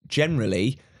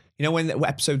generally, when the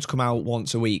episodes come out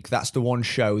once a week, that's the one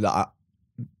show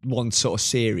one sort of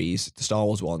series, the Star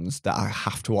Wars ones, that I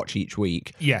have to watch each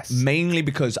week. Yes. Mainly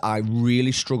because I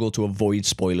really struggle to avoid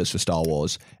spoilers for Star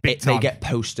Wars. Big They time. get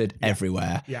posted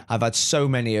everywhere. Yeah. I've had so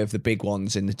many of the big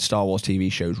ones in the Star Wars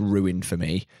TV shows ruined for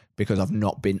me because I've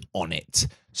not been on it.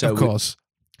 So Of course.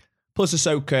 Plus,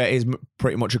 Ahsoka is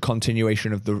pretty much a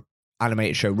continuation of the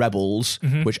animated show Rebels,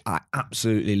 which I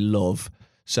absolutely love.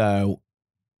 So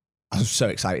I was so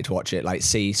excited to watch it, like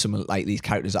see some of like these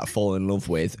characters that I've fallen in love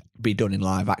with be done in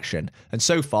live action. And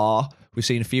so far, we've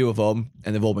seen a few of them,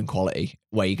 and they've all been quality.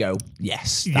 Where you go,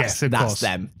 yes, Yes, of that's course.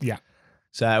 them. Yeah.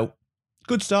 So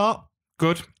good start.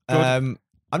 Good.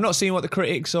 I'm not seeing what the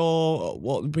critics or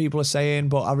what the people are saying,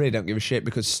 but I really don't give a shit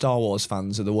because Star Wars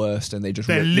fans are the worst, and they just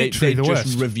They're literally they the just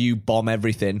worst. review bomb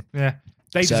everything. Yeah.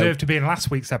 They So- deserve to be in last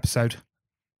week's episode.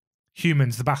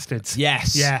 Humans, the bastards.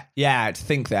 Yes. Yeah. Yeah. To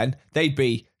think then they'd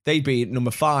be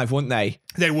number 5, wouldn't they?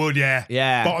 They would, yeah.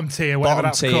 Yeah. Bottom tier, whatever Bottom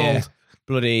that's tier. called.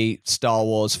 Bloody Star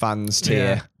Wars fans tier.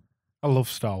 Yeah. I love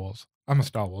Star Wars. I'm a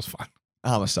Star Wars fan.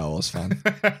 I'm a Star Wars fan.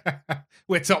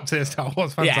 We're top tier Star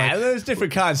Wars fans. Yeah, there's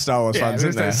different kinds of Star Wars fans,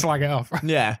 isn't there? Slag it off.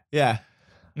 Yeah, yeah.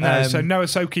 No, so no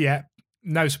Ahsoka yet.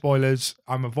 No spoilers.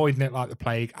 I'm avoiding it like the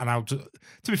plague. And I'll, to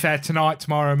be fair, tonight,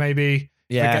 tomorrow, maybe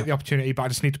if I get the opportunity. But I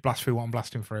just need to blast through what I'm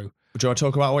blasting through. Do you want to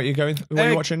talk about what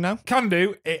you're watching now? Can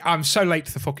do. I'm so late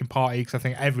to the fucking party because I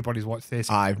think everybody's watched this.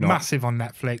 I've not. Massive on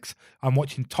Netflix. I'm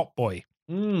watching Top Boy.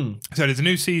 So there's a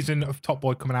new season of Top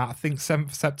Boy coming out, I think 7th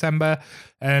of September.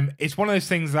 It's one of those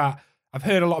things that I've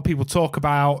heard a lot of people talk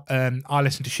about. I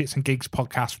listen to Shits and Gigs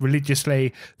podcast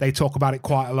religiously. They talk about it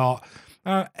quite a lot.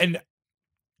 And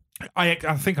I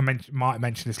think I might have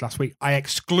mentioned this last week. I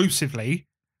exclusively,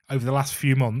 over the last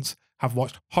few months, have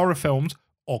watched horror films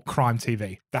or crime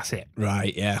TV. That's it.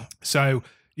 Right, yeah. So,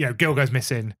 girl goes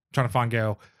missing, trying to find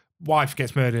girl. Wife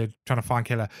gets murdered, trying to find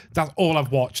killer. That's all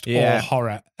I've watched, all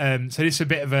horror. So this is a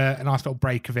bit of a nice little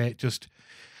break of it.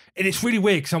 And it's really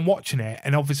weird because I'm watching it,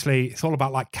 and obviously it's all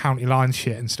about like county lines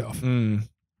shit and stuff.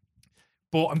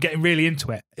 But I'm getting really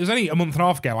into it. It was only a month and a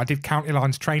half ago I did county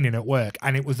lines training at work,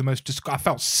 and it was the most. I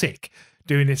felt sick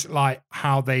doing this, like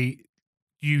how they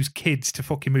use kids to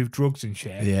fucking move drugs and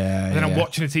shit. Yeah. And then I'm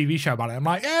watching a TV show about it. I'm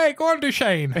like, hey, go on,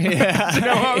 Duchesne. Yeah. Do you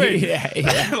know what I mean?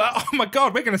 Yeah. Like, oh my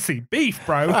God, we're going to see beef,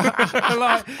 bro.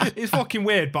 Like, it's fucking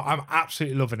weird, but I'm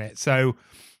absolutely loving it. So,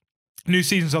 new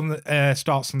season's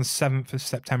starts on the 7th of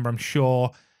September, I'm sure.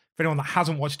 For anyone that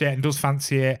hasn't watched it and does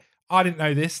fancy it, I didn't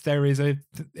know this. There is a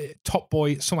Top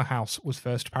Boy Summer House was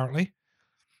first, apparently.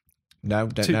 No,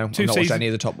 don't know. I've not watched any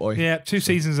of the Top Boy. Yeah, 2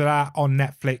 seasons of that on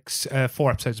Netflix,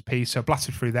 4 episodes apiece. So I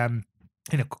blasted through them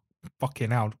in a fucking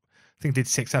hell. I think I did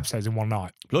 6 episodes in one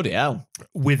night. Bloody hell.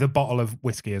 With a bottle of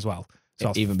whiskey as well. So I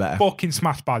was even better. Fucking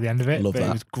smashed by the end of it. Love that.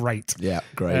 It was great. Yeah,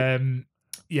 great.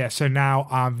 So now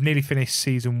I've nearly finished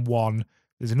season 1.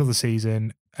 There's another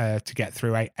season to get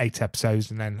through, 8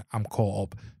 episodes, and then I'm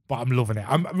caught up. But I'm loving it.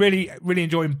 I'm really, really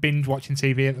enjoying binge watching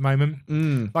TV at the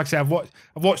moment. Like I said,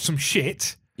 I've watched some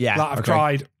shit. Yeah. Like I've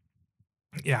tried.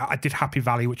 Yeah, I did Happy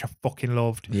Valley, which I fucking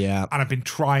loved. Yeah. And I've been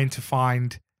trying to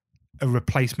find a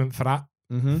replacement for that,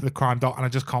 for the crime doc, and I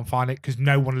just can't find it because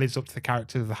no one lives up to the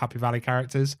characters of the Happy Valley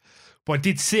characters. But I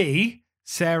did see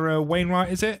Sarah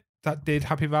Wainwright, is it, that did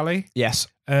Happy Valley? Yes.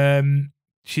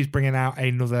 She's bringing out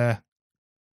another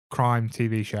crime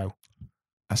TV show.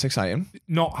 That's exciting.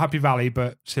 Not Happy Valley,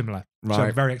 but similar. Right. So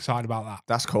I'm very excited about that.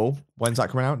 That's cool. When's that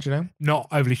coming out? Do you know? Not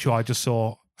overly sure. I just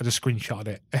screenshotted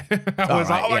it. I was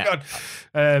like, oh my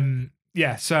God.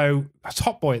 Yeah, so a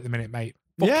Top Boy at the minute, mate.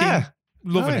 Fucking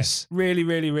loving it. Really,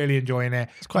 really, really enjoying it.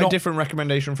 It's quite a different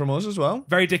recommendation from us as well.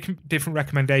 Very different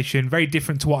recommendation. Very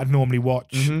different to what I'd normally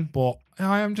watch. But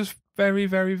I am just very,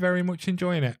 very, very much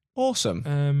enjoying it. Awesome.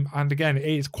 And again, it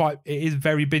is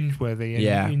very binge worthy.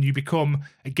 And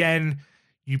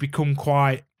you become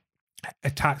quite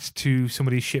attached to some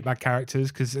of these shitbag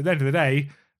characters because at the end of the day,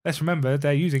 let's remember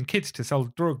they're using kids to sell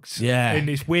drugs. Yeah. And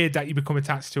it's weird that you become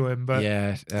attached to them, but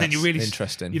then you really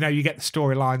interesting. You get the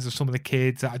storylines of some of the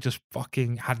kids that are just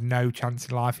fucking had no chance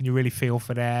in life, and you really feel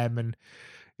for them. And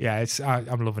yeah,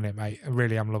 I'm loving it, mate. I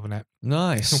really am loving it.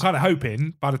 Nice. So I'm kind of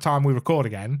hoping by the time we record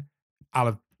again, I'll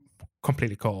have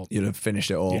completely caught up. You'll have finished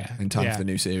it all in time for the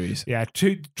new series. Yeah,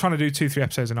 trying to do 2-3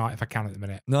 episodes a night if I can at the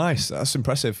minute. Nice. That's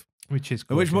impressive. Which is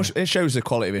good. It shows the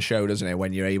quality of a show, doesn't it?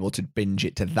 When you're able to binge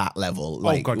it to that level,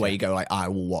 like where you go, like, I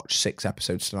will watch 6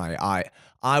 episodes tonight.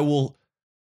 I will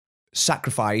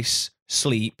sacrifice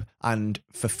sleep and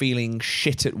for feeling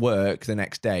shit at work the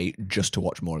next day just to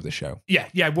watch more of the show.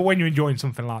 Yeah. But when you're enjoying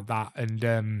something like that,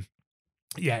 and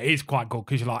it is quite good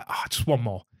because you're like, just one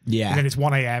more. Yeah. And then it's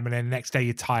 1 a.m. and then the next day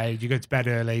you're tired, you go to bed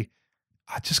early.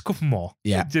 Just a couple more.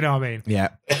 Yeah. Do you know what I mean? Yeah.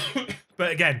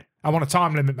 But again, I want a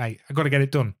time limit, mate. I got to get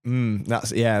it done.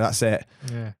 That's it.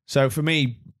 Yeah. So for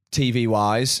me, TV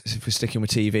wise, if we're sticking with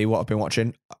TV, what I've been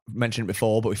watching, I mentioned it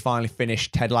before, but we finally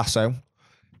finished Ted Lasso.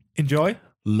 Enjoy?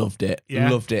 Loved it. Yeah.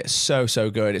 Loved it. So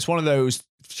good. It's one of those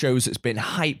shows that's been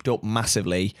hyped up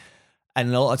massively,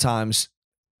 and a lot of times,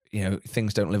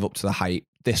 things don't live up to the hype.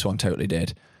 This one totally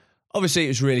did. Obviously, it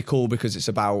was really cool because it's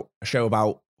about a show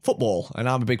about football, and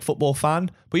I'm a big football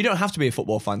fan, but you don't have to be a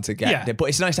football fan to get it. But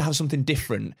it's nice to have something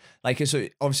different. Like, it's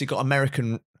obviously got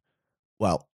American,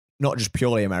 well, not just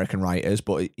purely American writers,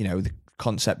 but the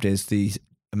concept is the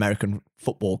American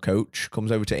football coach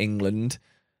comes over to England,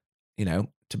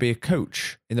 to be a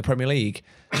coach in the Premier League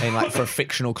and like for a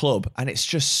fictional club, and it's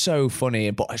just so funny,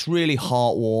 but it's really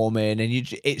heartwarming,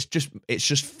 and it's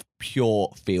just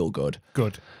pure feel good.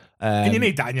 Good. And you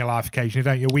need that in your life occasionally,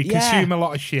 don't you? We consume a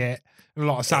lot of shit, a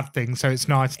lot of sad things, so it's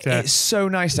nice to... It's so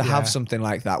nice to have something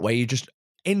like that where you just...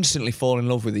 instantly fall in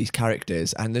love with these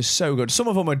characters, and they're so good. Some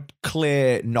of them are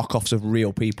clear knockoffs of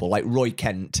real people. Like Roy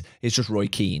Kent is just Roy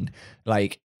Keane.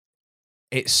 Like,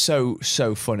 it's so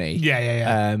funny.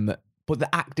 Yeah. But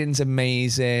the acting's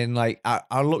amazing. Like,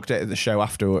 I looked at the show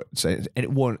afterwards, and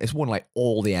it's won like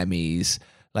all the Emmys.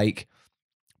 Like,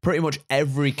 pretty much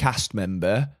every cast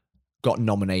member got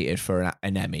nominated for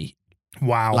an Emmy.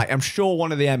 Wow. Like, I'm sure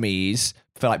one of the Emmys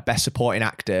for like best supporting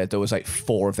actor, there was like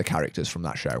 4 of the characters from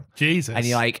that show. Jesus. And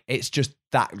you're like, it's just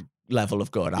that level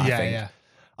of good, I think. Yeah.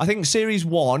 I think series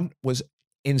 1 was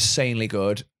insanely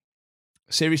good.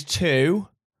 Series 2,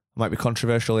 might be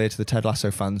controversial here to the Ted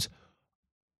Lasso fans,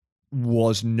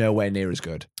 was nowhere near as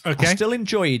good. Okay. I still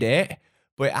enjoyed it,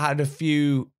 but it had a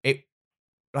few,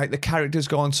 like the characters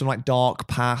go on some like dark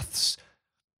paths,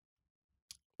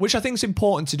 which I think is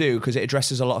important to do because it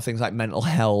addresses a lot of things like mental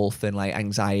health and like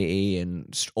anxiety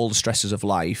and all the stresses of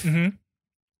life. Mm-hmm.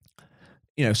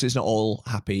 You know, so it's not all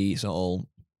happy, it's not all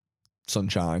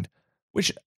sunshine,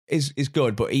 which is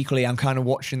good, but equally I'm kind of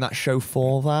watching that show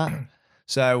for that.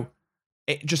 So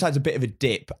it just has a bit of a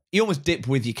dip. You almost dip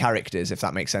with your characters, if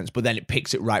that makes sense, but then it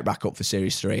picks it right back up for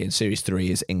Series 3, and Series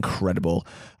 3 is incredible.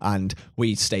 And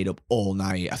we stayed up all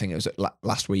night. I think it was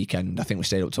last weekend. I think we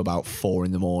stayed up till about 4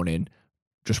 a.m.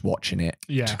 just watching it.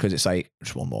 Yeah. Because it's like,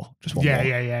 just one more.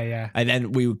 Yeah. And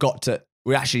then we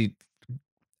actually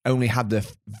only had the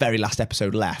very last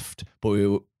episode left, but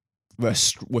we were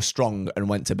strong and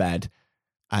went to bed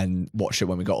and watched it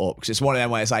when we got up. Because it's one of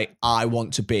them where it's like, I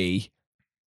want to be,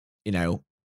 you know,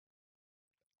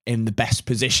 in the best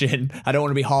position. I don't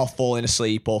want to be half falling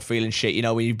asleep or feeling shit. You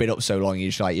know, when you've been up so long, you're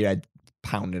just like, your head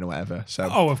pounding or whatever. So,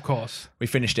 of course. we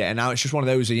finished it. And now it's just one of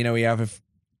those, you know,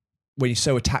 when you're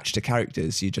so attached to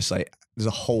characters, you're just like, there's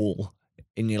a hole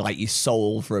in your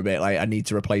soul for a bit. Like, I need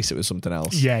to replace it with something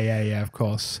else. Yeah, of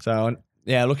course. So,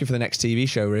 yeah, looking for the next TV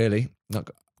show, really.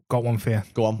 Got one for you.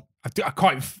 Go on. I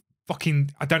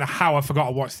don't know how I forgot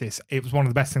to watch this. It was one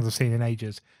of the best things I've seen in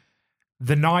ages.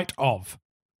 The Night Of.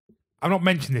 I've not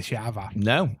mentioned this yet, have I?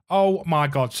 No. Oh my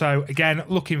God. So again,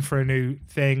 looking for a new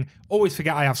thing. Always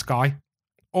forget I have Sky.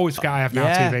 Always forget I have Now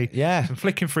TV. Yeah. So I'm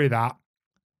flicking through that.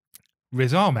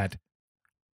 Riz Ahmed.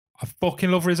 I fucking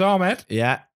love Riz Ahmed.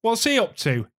 Yeah. What's he up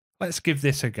to? Let's give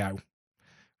this a go.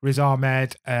 Riz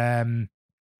Ahmed,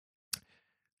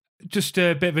 just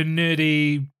a bit of a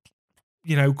nerdy,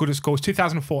 good at scores.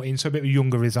 2014, so a bit of a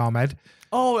younger Riz Ahmed.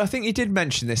 Oh, I think you did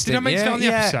mention this. Did I mention it on the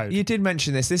episode? You did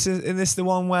mention this. Isn't this the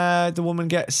one where the woman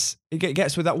gets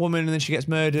with that woman and then she gets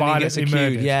murdered and he gets accused?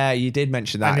 Murdered. Yeah, you did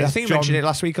mention that. I think you mentioned it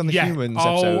last week on the Humans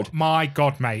episode. Oh my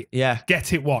God, mate. Yeah.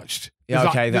 Get it watched. Yeah,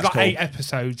 There's that's cool. 8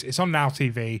 episodes. It's on Now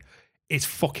TV. It's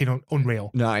fucking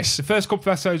unreal. Nice. The first couple of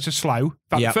episodes are slow. In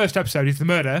fact, the first episode is the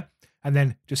murder and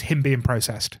then just him being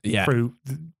processed through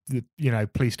the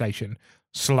police station.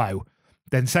 Slow.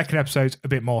 Then second episode's a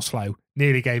bit more slow.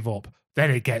 Nearly gave up. Then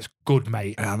it gets good,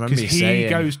 mate. I remember you saying. He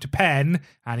goes to Penn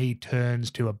and he turns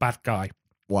to a bad guy.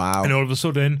 Wow. And all of a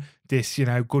sudden, this,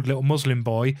 good little Muslim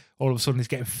boy, all of a sudden he's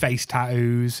getting face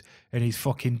tattoos and he's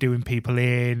fucking doing people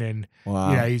in and,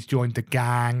 he's joined the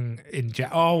gang in jail.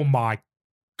 Oh my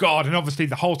God. And obviously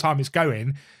the whole time it's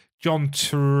going, John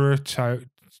Turturro,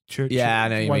 I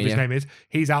know whatever his name is,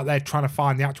 he's out there trying to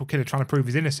find the actual killer, trying to prove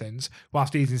his innocence,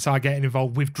 whilst he's inside getting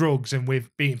involved with drugs and with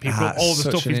beating people up. All the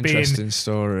stuff he's interesting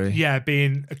story.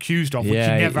 being accused of, which he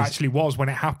never actually was when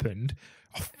it happened.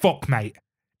 Oh, fuck, mate.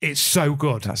 It's so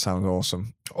good. That sounds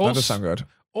awesome. That does sound good.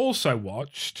 Also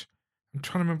watched, I'm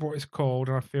trying to remember what it's called,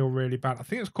 and I feel really bad. I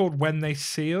think it's called When They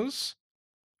See Us.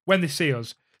 When They See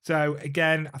Us. So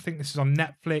again, I think this is on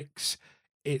Netflix.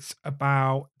 It's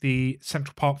about the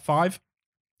Central Park 5.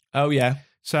 Oh, yeah.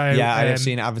 So I've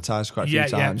seen it advertised quite a few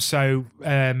times. So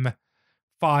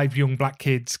 5 young black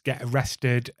kids get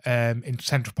arrested in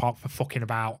Central Park for fucking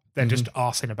about. They're just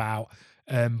arsing about.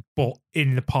 But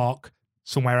in the park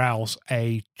somewhere else,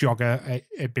 a jogger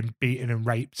had been beaten and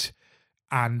raped.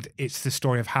 And it's the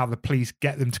story of how the police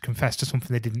get them to confess to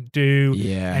something they didn't do,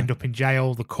 end up in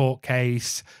jail, the court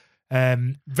case.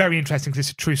 Very interesting because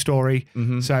it's a true story.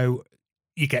 Mm-hmm. So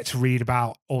you get to read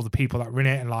about all the people that were in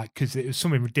it and because it was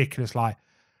something ridiculous, like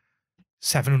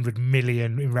 700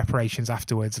 million in reparations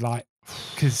afterwards.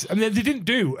 Because they didn't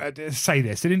do, they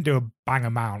didn't do a bang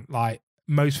amount.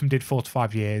 Most of them did 4 to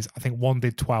 5 years. I think one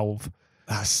did 12.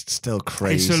 That's still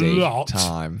crazy. It's a lot.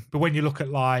 Time. But when you look at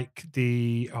what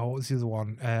was the other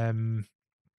one?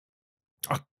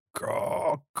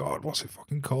 God, what's it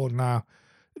fucking called now?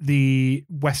 The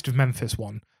West of Memphis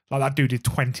one. That dude did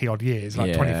 20 odd years,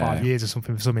 25 years or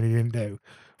something for something he didn't do.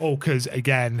 All because,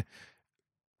 again,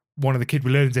 one of the kid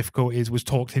with learning difficulties was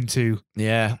talked into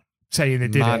saying they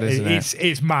did Mad, it. isn't it?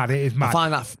 It's mad. It is I mad.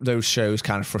 find that those shows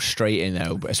kind of frustrating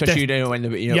though, but especially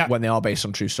when they are based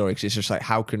on true stories. 'Cause it's just like,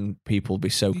 how can people be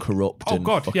so corrupt Oh, and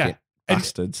God, fucking yeah.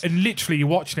 bastards? And literally, you're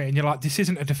watching it and you're like, this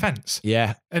isn't a defense.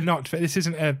 Yeah, And this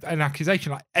isn't an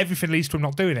accusation. Like, everything leads to them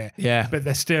not doing it. yeah. But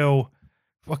they still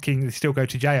go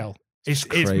to jail. It's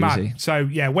crazy. mad. So,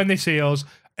 yeah, When They See Us,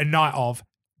 A Night Of,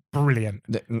 brilliant.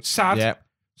 Sad. Yeah,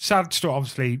 Sad story.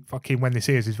 Obviously, fucking When They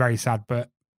See Us is very sad,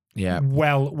 but yeah.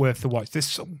 well worth the watch. There's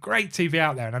some great TV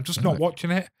out there, and I'm just not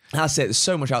watching it. That's it. There's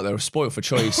so much out there. We're spoiled for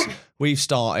choice. We've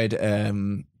started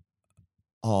on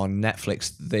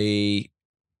Netflix the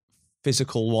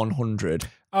Physical 100.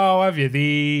 Oh, have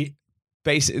you?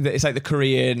 Basically, it's like the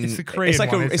Korean. It's the Korean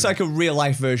like one, it's isn't like a real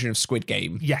life version of Squid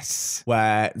Game. Yes.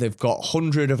 Where they've got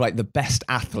 100 of like the best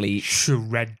athletes.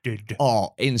 Shredded.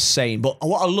 Oh, insane. But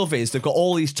what I love is they've got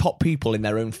all these top people in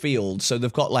their own field. So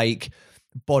they've got like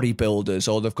bodybuilders,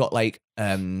 or they've got like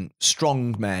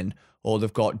strongmen, or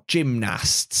they've got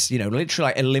gymnasts,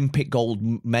 literally like Olympic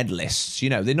gold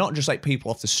medalists. They're not just like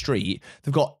people off the street.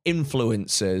 They've got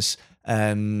influencers,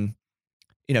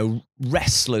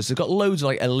 wrestlers. They've got loads of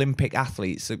like Olympic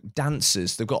athletes,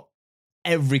 dancers. They've got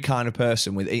every kind of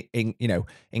person with,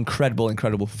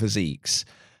 incredible physiques.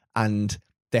 And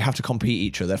they have to compete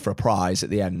each other for a prize at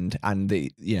the end, and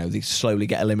they slowly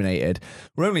get eliminated.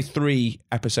 We're only 3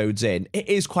 episodes in. It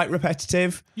is quite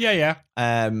repetitive. Yeah.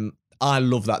 I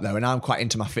love that though, and I'm quite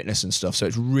into my fitness and stuff, so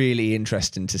it's really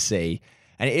interesting to see.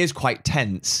 And it is quite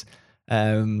tense.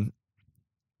 The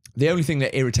only thing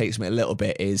that irritates me a little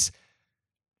bit is,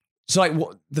 so like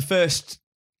the first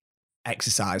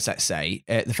exercise, let's say,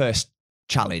 the first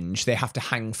challenge, they have to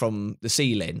hang from the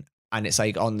ceiling. And it's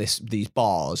like on these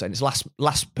bars, and it's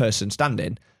last person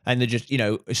standing, and they're just,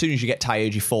 as soon as you get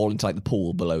tired, you fall into like the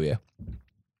pool below you.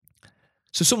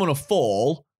 So someone will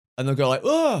fall, and they'll go like,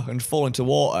 oh, and fall into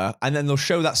water, and then they'll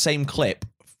show that same clip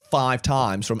 5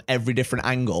 times from every different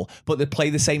angle, but they play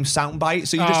the same soundbite,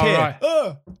 so you just hear, right.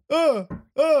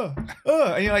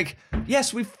 and you're like,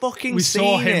 yes, we've fucking seen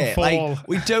saw him it. fall. Like,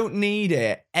 we don't need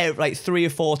it like 3 or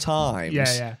 4 times.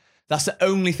 Yeah. That's the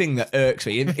only thing that irks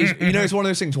me. It's one of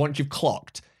those things, once you've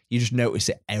clocked, you just notice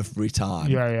it every time.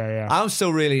 Yeah. I'm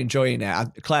still really enjoying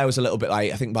it. Claire was a little bit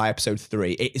like, I think by episode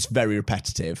 3, it's very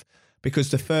repetitive, because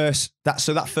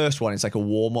that first one is like a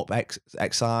warm-up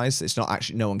exercise. It's not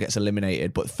actually, no one gets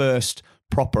eliminated, but first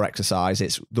proper exercise,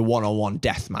 it's the one-on-one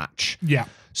death match. Yeah.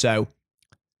 So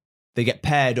they get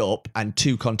paired up, and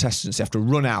 2 contestants have to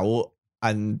run out,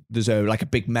 and there's a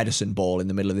big medicine ball in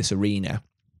the middle of this arena.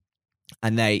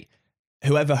 And there's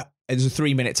a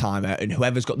 3-minute timer, and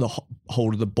whoever's got the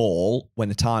hold of the ball when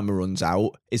the timer runs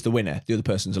out is the winner. The other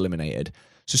person's eliminated.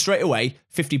 So straight away,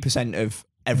 50% of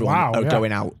everyone are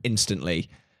going out instantly.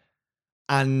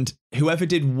 And whoever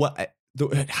did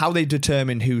how they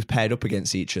determine who's paired up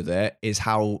against each other is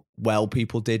how well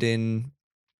people did in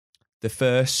the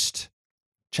first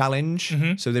challenge.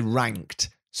 Mm-hmm. So they're ranked.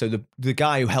 So the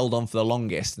guy who held on for the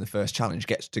longest in the first challenge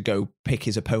gets to go pick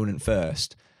his opponent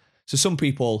first. So some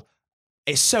people,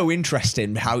 it's so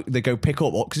interesting how they go pick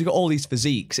up, because you've got all these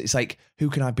physiques. It's like, who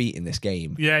can I beat in this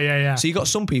game? Yeah. So you got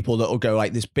some people that will go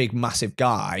like this big, massive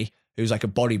guy who's like a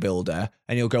bodybuilder,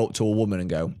 and he'll go up to a woman and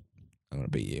go, I'm going to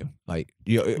beat you. Like,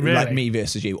 Really? like me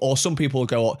versus you. Or some people will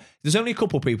go up. There's only a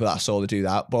couple of people that I saw that do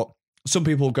that, but some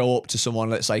people will go up to someone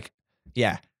that's like,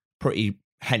 pretty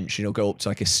hench, and he'll go up to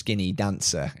like a skinny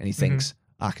dancer, and he thinks,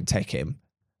 I can take him.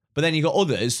 But then you got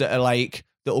others that are like,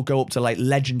 that will go up to like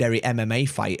legendary MMA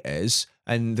fighters,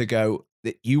 and they go,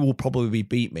 you will probably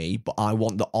beat me, but I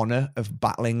want the honor of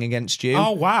battling against you.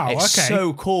 Oh, wow. It's okay.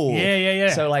 so cool.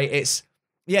 Yeah. So like, it's,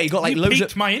 you got like you loads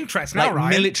piqued of my interest now, like right?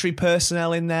 military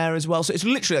personnel in there as well. So it's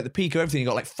literally at the peak of everything. You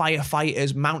got like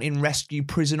firefighters, mountain rescue,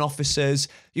 prison officers.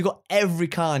 You got every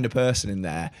kind of person in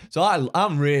there. So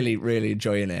I'm really, really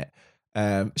enjoying it.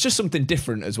 It's just something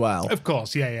different as well. Of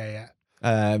course, yeah.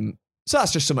 So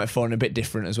that's just something fun, a bit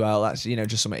different as well. That's,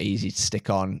 just something easy to stick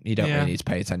on. You don't really need to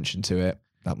pay attention to it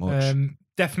that much.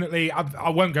 Definitely, I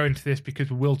won't go into this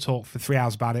because we will talk for 3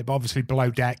 hours about it, but obviously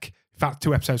Below Deck, in fact,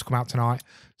 2 episodes come out tonight.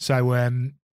 So,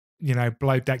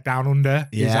 Below Deck Down Under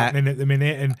is happening at the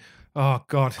minute, and oh,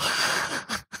 God.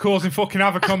 Causing fucking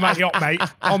havoc on that yacht, mate,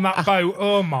 on that boat.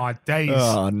 Oh, my days.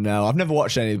 Oh, no. I've never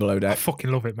watched any of Below Deck. I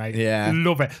fucking love it, mate. Yeah.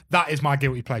 Love it. That is my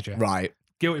guilty pleasure. Right.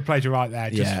 Guilty pleasure right there.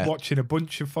 Just watching a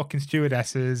bunch of fucking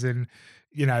stewardesses and,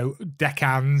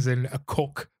 deckhands and a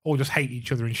cook all just hate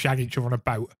each other and shag each other on a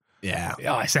boat. Yeah.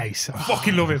 Oh, it's ace. I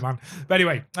fucking love it, man. But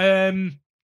anyway,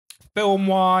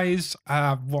 film-wise,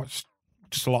 I've watched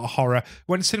just a lot of horror.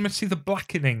 Went to cinema to see The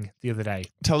Blackening the other day.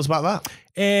 Tell us about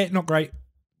that. Not great.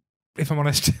 if I'm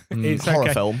honest. It's horror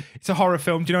okay. film. It's a horror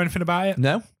film. Do you know anything about it?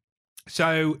 No,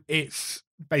 So it's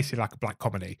basically like a black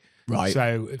comedy. right?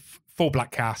 So full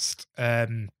black cast.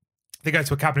 They go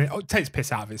to a cabin. It takes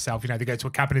piss out of itself. You know, they go to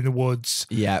a cabin in the woods.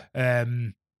 Yeah,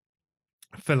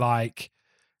 For like,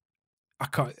 I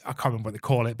can't remember what they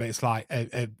call it, but it's like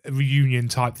a reunion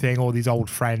type thing. All these old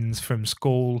friends from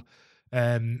school.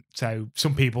 So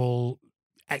some people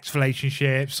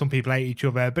ex-relationships, some people hate each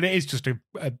other, but it is just a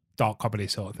dark comedy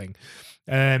sort of thing.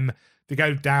 They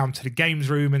go down to the games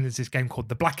room and there's this game called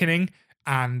The Blackening,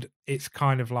 and it's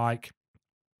kind of like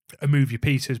a movie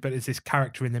pieces, but there's this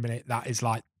character in the minute that is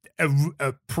like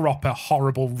a proper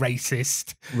horrible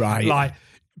racist, right. like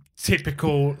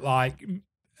typical like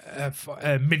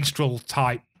minstrel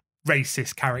type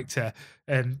racist character.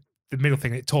 And the middle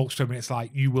thing, it talks to him and it's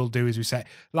like, you will do as we say.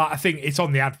 Like, I think it's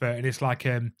on the advert and it's like,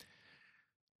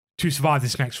 to survive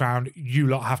this next round, you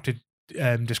lot have to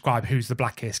describe who's the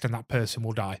blackest and that person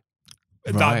will die.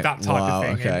 Right. That type of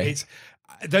thing. Okay. And it's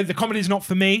the comedy's not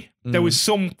for me. There was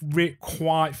some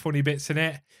quite funny bits in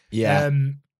it. Yeah.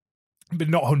 But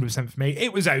not 100% for me.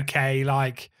 It was okay.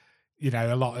 Like, you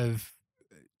know, a lot of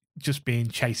just being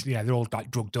chased. You know, they're all like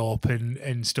drugged up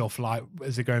and stuff like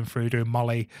as they're going through doing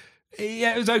Molly.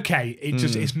 Yeah, it was okay. It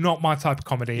just it's not my type of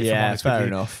comedy. If I'm honest fair with you.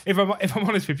 enough. If I'm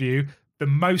honest with you, the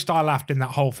most I laughed in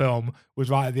that whole film was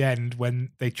right at the end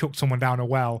when they chucked someone down a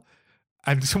well.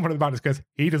 And someone at the back just goes,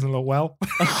 he doesn't look well.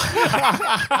 And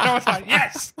I was like,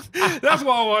 yes, that's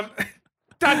what I want.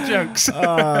 Dad jokes.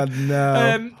 Oh,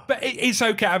 no. But it's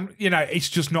okay. You know, it's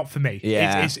just not for me.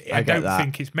 Yeah, I get don't that.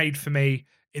 think it's made for me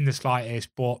in the slightest,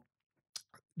 but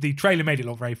the trailer made it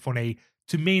look very funny.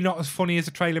 To me, not as funny as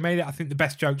the trailer made it. I think the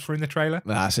best jokes were in the trailer.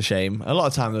 That's a shame. A lot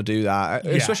of time they'll do that,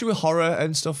 especially with horror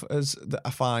and stuff. I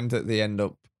find that they end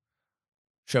up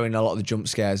showing a lot of the jump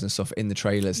scares and stuff in the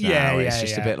trailers now. Yeah, it's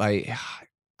just yeah. a bit like,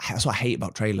 that's what I hate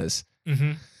about trailers.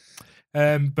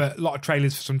 Mm-hmm. But a lot of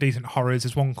trailers for some decent horrors.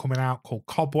 There's one coming out called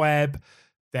Cobweb.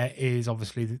 There is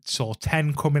obviously Saw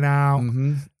 10 coming out.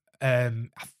 Mm-hmm.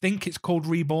 I think it's called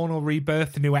Reborn or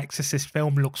Rebirth. The new Exorcist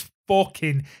film looks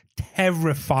fucking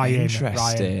terrifying.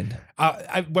 Interesting.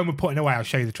 Ryan. When we're putting away, I'll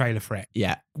show you the trailer for it.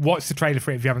 Yeah, Watch the trailer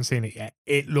for it if you haven't seen it yet.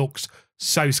 It looks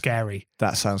so scary.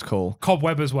 that sounds cool.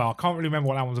 Cobweb as well. I can't really remember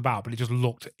what that one's about, but it just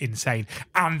looked insane.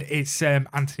 And it's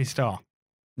Anthony Starr.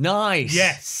 Nice.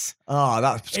 Yes. Oh,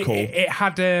 that's cool. It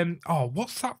had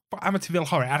what's that Amityville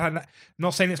Horror? I'm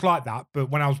not saying it's like that, but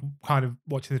when I was kind of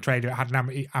watching the trailer, it had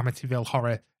an Amityville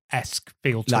Horror-esque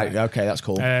feel to it. Okay, that's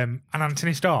cool. And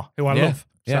Anthony Starr, who I Yeah, love.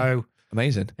 yeah. So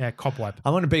Amazing. yeah, Cobweb.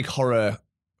 I'm on a big horror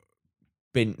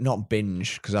not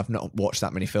binge because I've not watched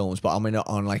that many films, but I'm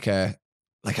on like I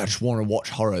just want to watch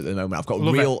horror at the moment. I've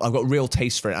got real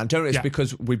taste for it. I don't know if it's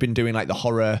because we've been doing like the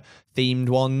horror themed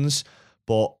ones,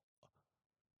 but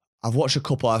I've watched a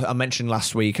couple. I mentioned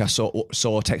last week I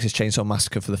saw Texas Chainsaw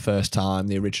Massacre for the first time,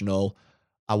 the original.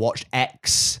 I watched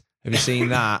X. Have you seen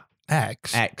that?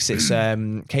 X. It's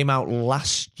came out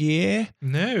last year.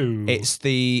 No. It's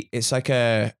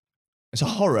a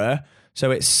horror.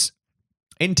 So it's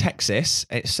in Texas.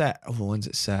 It's set. Oh, when's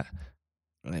it set?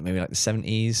 Like maybe like the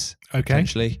 70s. Okay.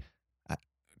 Potentially.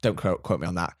 Don't quote me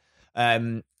on that.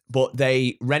 But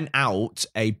they rent out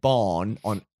a barn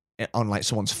on like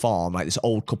someone's farm, like this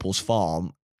old couple's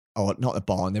farm, or not a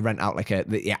barn. They rent out like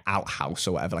the outhouse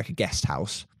or whatever, like a guest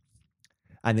house,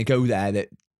 and they go there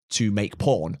to make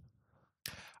porn.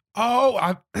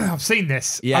 Oh, I've seen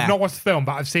this. Yeah. I've not watched the film,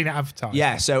 but I've seen it advertised.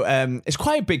 Yeah, so it's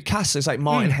quite a big cast. It's like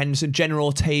Martin Henderson, Jenna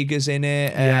Ortega's in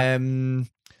it.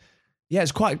 Yeah,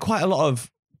 it's quite a lot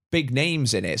of big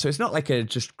names in it. So it's not like a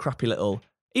just crappy little.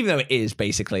 Even though it is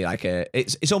basically like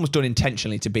it's almost done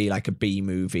intentionally to be like a B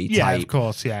movie type. Yeah, of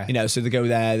course, yeah. You know, so they go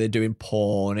there, they're doing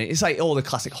porn. It's like all the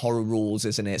classic horror rules,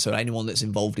 isn't it? So anyone that's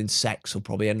involved in sex will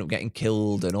probably end up getting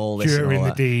killed and all this. During and all the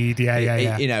that. deed,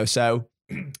 yeah. You know, so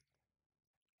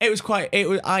it was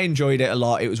I enjoyed it a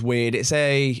lot. It was weird. It's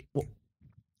the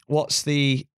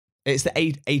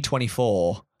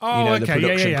A24. Oh, the okay,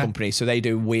 production yeah. company. So they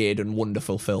do weird and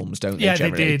wonderful films, don't they? Yeah,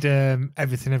 generally? they did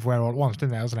Everything Everywhere All at Once,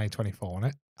 didn't they? That was an A24, wasn't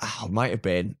it? Oh, might have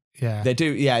been. Yeah. They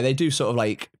do sort of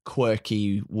like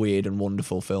quirky, weird and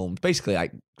wonderful films. Basically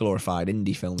like glorified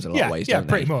indie films in a lot of ways, don't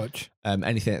pretty they? much.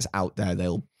 Anything that's out there,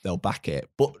 they'll back it.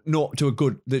 But not to a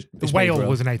good... The Whale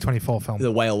was an A24 film.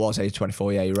 The Whale was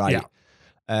A24, yeah, you're right.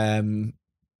 Yeah.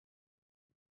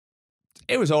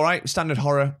 It was all right. Standard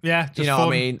horror. Yeah, just you know fun.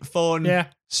 what I mean? Fun. Yeah.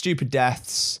 Stupid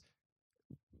deaths.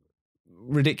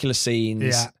 Ridiculous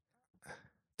scenes. Yeah.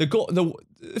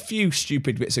 A few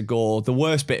stupid bits of gore. The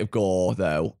worst bit of gore,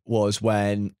 though, was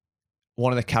when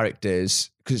one of the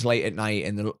characters, because it's late at night,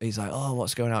 and he's like, "Oh,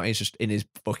 what's going on?" He's just in his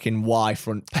fucking Y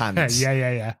front pants.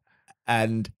 yeah.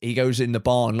 And he goes in the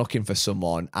barn looking for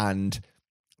someone, and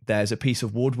there's a piece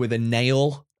of wood with a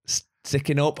nail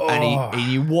sticking up,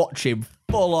 and you watch him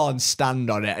full on stand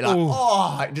on it,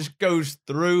 like, it just goes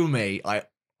through me, like,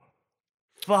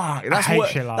 fuck.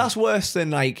 That's worse than,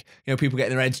 like, you know, people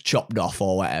getting their heads chopped off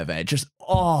or whatever. Just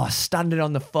standing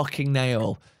on the fucking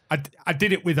nail. I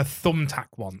did it with a thumbtack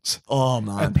once. Oh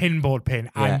man, a pinboard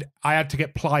pin, and I had to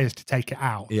get pliers to take it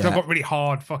out. Yeah. I've got really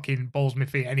hard fucking balls in my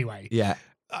feet anyway. Yeah.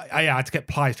 I had to get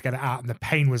pliers to get it out, and the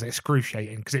pain was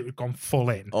excruciating because it had gone full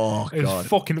in. Oh it god, was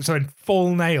fucking so in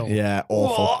full nail. Yeah,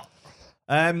 awful.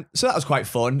 So that was quite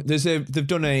fun. They've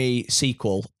done a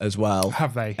sequel as well.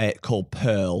 Have they? Called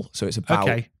Pearl. So it's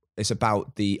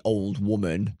about the old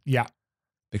woman. Yeah.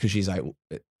 Because she's like,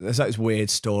 there's like this weird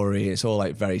story. It's all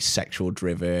like very sexual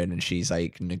driven, and she's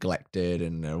like neglected,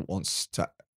 and wants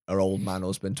her old man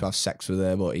husband to have sex with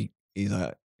her, but he's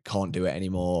like can't do it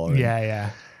anymore.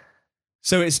 Yeah.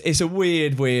 So it's a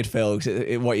weird film.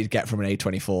 What you'd get from an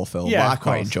A24 film. Yeah, but I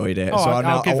quite enjoyed it. Oh, so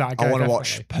I'll give that a go, I want to definitely.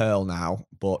 watch Pearl now,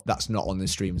 but that's not on the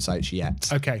streaming sites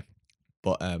yet. Okay.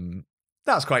 But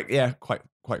that's quite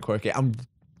quirky.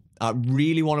 I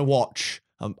really want to watch.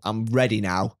 I'm ready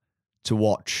now to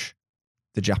watch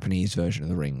the Japanese version of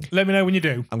The Ring. Let me know when you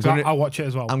do. I'll watch it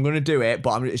as well. I'm going to do it,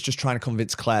 but it's just trying to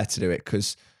convince Claire to do it,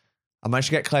 because I managed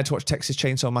to get Claire to watch Texas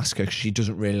Chainsaw Massacre because she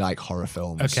doesn't really like horror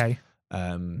films. Okay.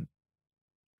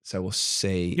 So we'll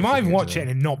see. You might even watch it and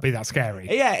it not be that scary.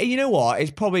 Yeah, you know what? It's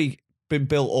probably been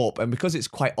built up, and because it's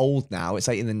quite old now, it's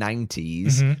like in the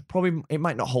 90s, probably it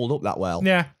might not hold up that well.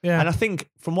 Yeah. And I think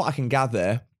from what I can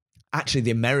gather, actually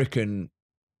the American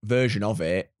version of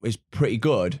it is pretty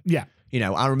good. Yeah. You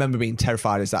know, I remember being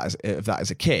terrified of that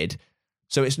as a kid.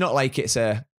 So it's not like it's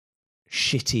a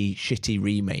shitty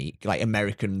remake, like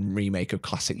American remake of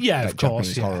classic of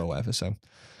course, Japanese horror or whatever. So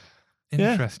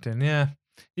interesting, yeah.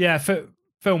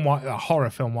 For horror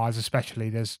film wise,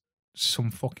 especially, there's some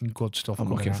fucking good stuff. I'm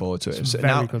looking forward to it. Some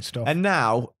very good stuff. And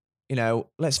now, you know,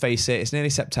 let's face it, it's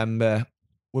nearly September.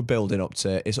 We're building up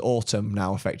to it's autumn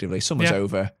now. Effectively, summer's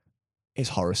over. It's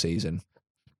horror season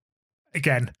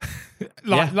again,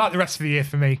 like the rest of the year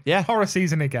for me. Yeah, horror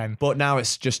season again. But now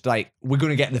it's just like we're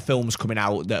going to get the films coming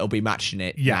out that'll be matching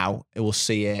it. Yeah. Now we'll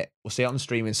see it. We'll see it on the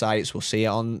streaming sites. We'll see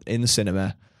it in the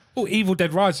cinema. Oh, Evil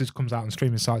Dead Rises comes out on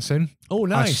streaming sites soon. Oh,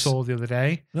 nice. I saw the other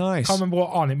day. Nice. Can't remember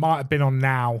what on. It might have been on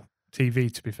Now TV,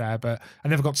 to be fair, but I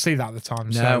never got to see that at the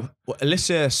time. No. So. Well,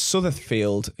 Alyssa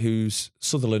Sutherfield, who's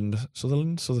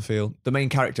Sutherfield, the main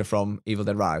character from Evil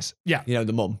Dead Rise. Yeah. You know,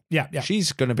 the mum. Yeah.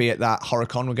 She's going to be at that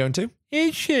HorrorCon we're going to.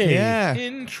 Is she? Yeah.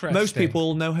 Interesting. Most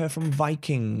people know her from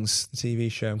Vikings, the TV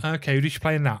show. Okay, who did she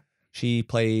play in that? She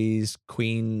plays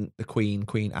Queen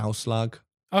Auslag.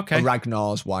 Okay.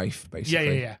 Ragnar's wife,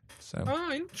 basically. Yeah. So.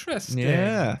 Oh, interesting.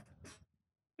 Yeah.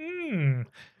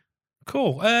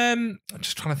 Cool. I'm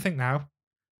just trying to think now.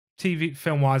 TV,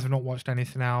 film wise, I've not watched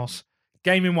anything else.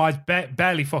 Gaming wise,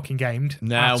 barely fucking gamed.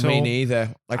 No, me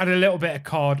neither. I had a little bit of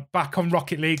COD. Back on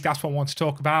Rocket League, that's what I want to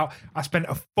talk about. I spent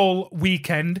a full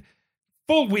weekend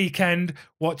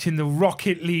watching the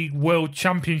Rocket League World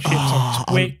Championships on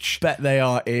Twitch. I bet they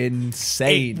are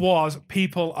insane.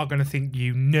 People are going to think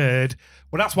you nerd.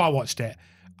 Well, that's why I watched it.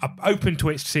 I opened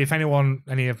Twitch to see if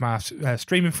any of my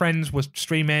streaming friends was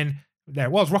streaming. There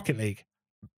it was, Rocket League,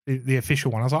 the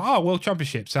official one. I was like, World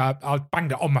Championships. So I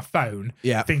banged it on my phone,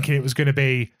 thinking it was going to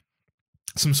be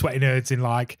some sweaty nerds in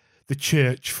like the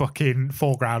church fucking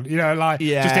foreground, you know, like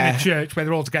just in a church where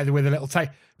they're all together with a little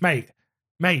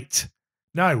mate.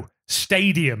 No,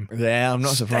 stadium. Yeah, I'm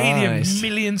not Stadium, surprised.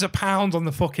 millions of pounds on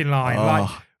the fucking line. Like,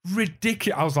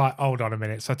 ridiculous. I was like, hold on a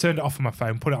minute. So I turned it off on my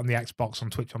phone, put it on the Xbox, on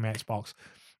Twitch on my Xbox.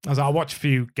 I was like, I'll watch a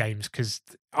few games because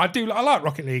I like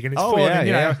Rocket League and it's fun. Yeah, and,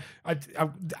 you know,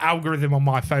 the algorithm on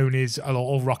my phone is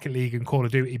all Rocket League and Call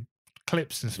of Duty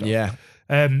clips and stuff. Yeah.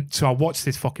 So I watched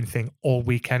this fucking thing all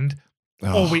weekend.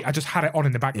 All week. I just had it on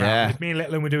in the background. Yeah. If me and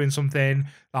Little were doing something,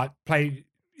 like play,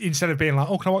 instead of being like,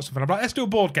 can I watch something? I'm like, let's do a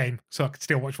board game so I could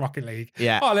still watch Rocket League.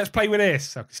 Yeah. Let's play with this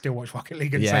so I could still watch Rocket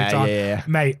League at the same time. Yeah.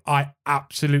 Mate, I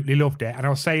absolutely loved it. And I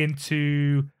was saying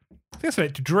to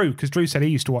Drew, because Drew said he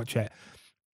used to watch it.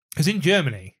 Because in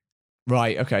Germany.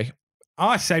 Right, okay.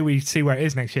 I say we see where it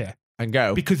is next year. And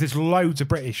go. Because there's loads of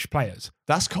British players.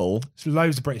 That's cool. There's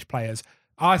loads of British players.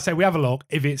 I say we have a look.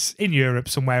 If it's in Europe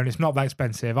somewhere and it's not that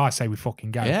expensive, I say we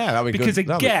fucking go. Yeah, that'd be because good.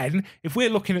 Because again, if we're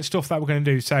looking at stuff that we're going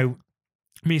to do, so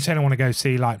me saying I want to go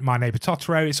see like My Neighbor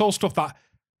Totoro, it's all stuff that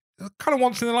kind of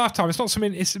once in a lifetime. It's not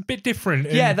something, it's a bit different.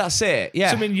 Yeah, that's it. Yeah.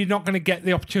 Something you're not going to get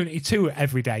the opportunity to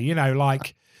every day, you know,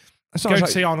 like Go to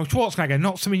see Arnold Schwarzenegger,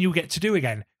 not something you get to do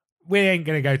again. We ain't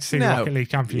going to go to see the No. Rocket League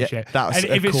Championship. Yeah, that's and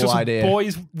a if it's cool just idea. a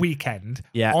boys' weekend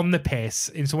Yeah. on the piss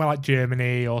in somewhere like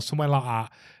Germany or somewhere like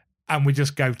that, and we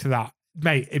just go to that,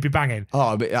 mate, it'd be banging.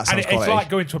 Oh, but that And sounds it's quality. like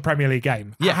going to a Premier League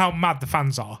game. Yeah. How mad the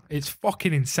fans are. It's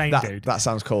fucking insane, dude. That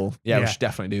sounds cool. Yeah, Yeah. we should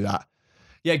definitely do that.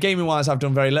 Yeah, gaming wise, I've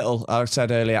done very little. I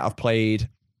said earlier, I've played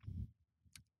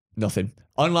nothing.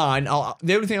 Online,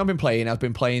 the only thing I've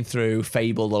been playing through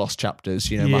Fable: The Lost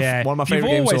Chapters. You know, one of my favorite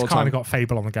You've games of always all kind time. of got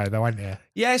Fable on the go, though, haven't you?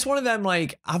 Yeah, it's one of them.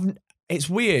 Like, it's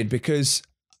weird because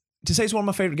to say it's one of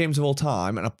my favorite games of all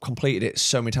time, and I've completed it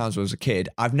so many times when I was a kid.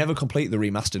 I've never completed the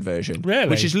remastered version, Really?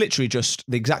 which is literally just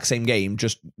the exact same game,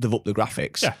 just they've upped the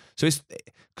graphics. Yeah. So it's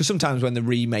because sometimes when they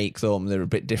remake them, they're a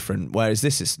bit different. Whereas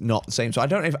this is not the same. So I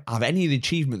don't have any of the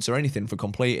achievements or anything for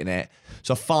completing it.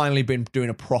 So I've finally been doing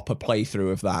a proper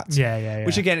playthrough of that. Yeah.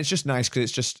 Which again, it's just nice because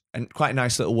it's just quite a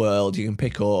nice little world. You can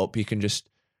pick up, you can just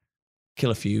kill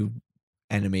a few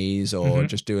enemies or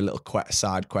just do a little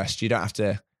side quest. You don't have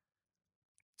to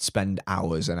spend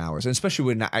hours and hours, and especially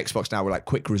with that Xbox now with like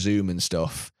quick resume and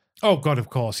stuff. Oh, God, of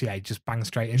course. Yeah, you just bang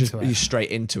straight into it. You straight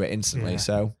into it instantly. Yeah.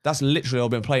 So that's literally all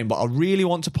I've been playing. But I really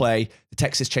want to play the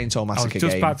Texas Chainsaw I was Massacre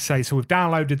just game. about to say, so we've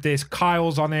downloaded this.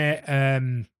 Kyle's on it.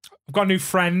 I've got a new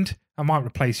friend. I might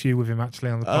replace you with him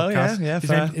actually on the Oh, podcast. yeah,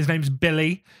 fair. His name's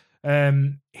Billy.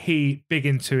 He big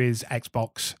into his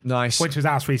Xbox. Nice. Went to his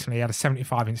house recently. He had a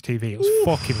 75-inch TV. It was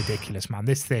fucking ridiculous, man.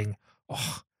 This thing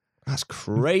That's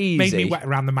crazy. made me wet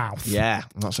around the mouth. Yeah,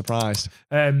 I'm not surprised.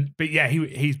 But yeah,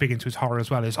 he's big into his horror as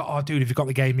well. He's like, oh, dude, have you got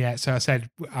the game yet? So I said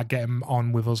I'd get him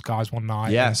on with us guys one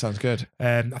night. Yeah, sounds good.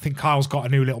 I think Kyle's got a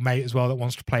new little mate as well that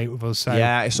wants to play it with us. So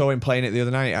Yeah, I saw him playing it the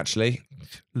other night, actually.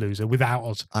 loser without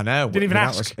us. I know. Didn't even without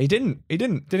ask. us. He didn't.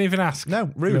 Didn't even ask.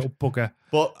 No, rude. Little bugger.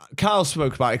 But Kyle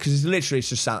spoke about it because it's literally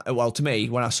just well, to me,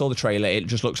 when I saw the trailer, it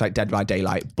just looks like Dead by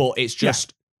Daylight, but it's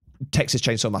just Texas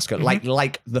Chainsaw Massacre,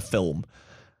 like the film.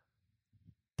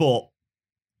 But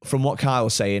from what Kyle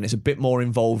was saying, it's a bit more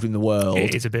involved in the world.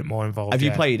 It is a bit more involved. Have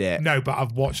you played it? No, but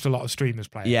I've watched a lot of streamers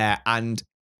play it. Yeah, and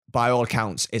by all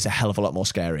accounts, it's a hell of a lot more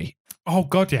scary. Oh,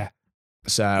 God, yeah.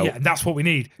 So Yeah, that's what we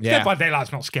need. Yeah. Dead by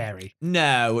Daylight's not scary.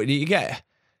 no, you get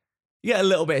a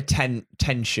little bit of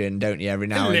tension, don't you, every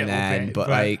now and little then? bit, but but-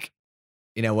 like,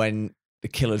 you know, when the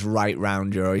killer's right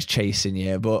round you or he's chasing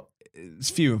you, but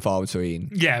it's few and far between.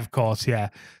 Yeah, of course, yeah.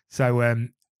 So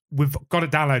we've got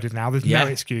it downloaded now. There's Yeah. no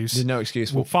excuse. There's no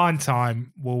excuse. We'll find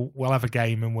time. We'll have a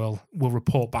game and we'll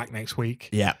report back next week.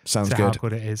 Yeah, sounds to how good.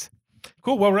 good it is.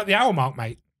 Cool. Well, we're at the hour mark,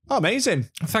 mate. Oh, amazing.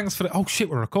 Thanks for the. Oh shit,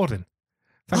 we're recording.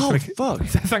 Thanks Oh, for the,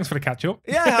 fuck. Thanks for the catch up.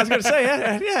 Yeah, I was going to say,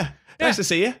 yeah. Nice to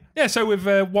see you. Yeah. So we've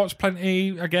watched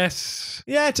plenty, I guess.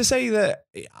 Yeah, to say that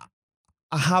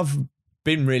I have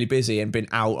been really busy and been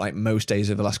out like most days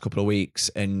of the last couple of weeks.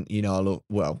 And, you know,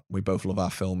 we both love our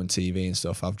film and TV and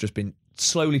stuff. I've just been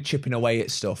slowly chipping away at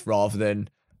stuff rather than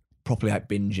properly like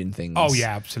binging things. Oh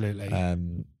yeah, absolutely.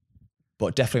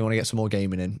 But definitely want to get some more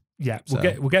gaming in. Yeah, So-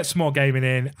 we'll get some more gaming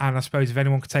in, and I suppose if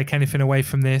anyone could take anything away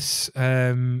from this,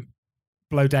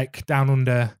 Below Deck Down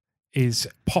Under is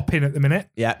popping at the minute.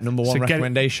 Yeah, number one So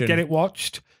recommendation. Get it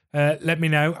watched. Let me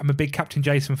know. I'm a big Captain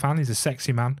Jason fan. He's a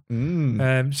sexy man.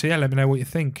 So yeah, let me know what you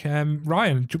think.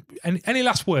 Ryan, any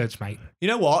last words, mate? You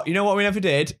know what? You know what we never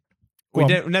did? Go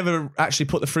We on. never actually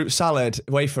put the fruit salad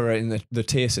wafer in the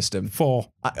tier system. 4,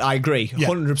 I agree. Yeah.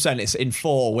 100%. It's in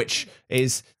 4, which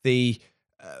is the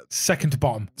second to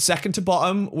bottom. second to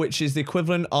bottom, which is the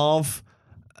equivalent of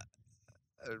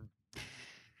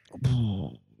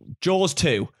Jaws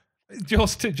 2.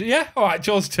 Jaws 2. Yeah, all right,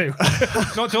 Jaws 2.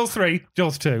 Not Jaws 3,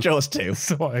 Jaws 2. Jaws 2.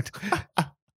 Sorted.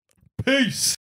 Peace.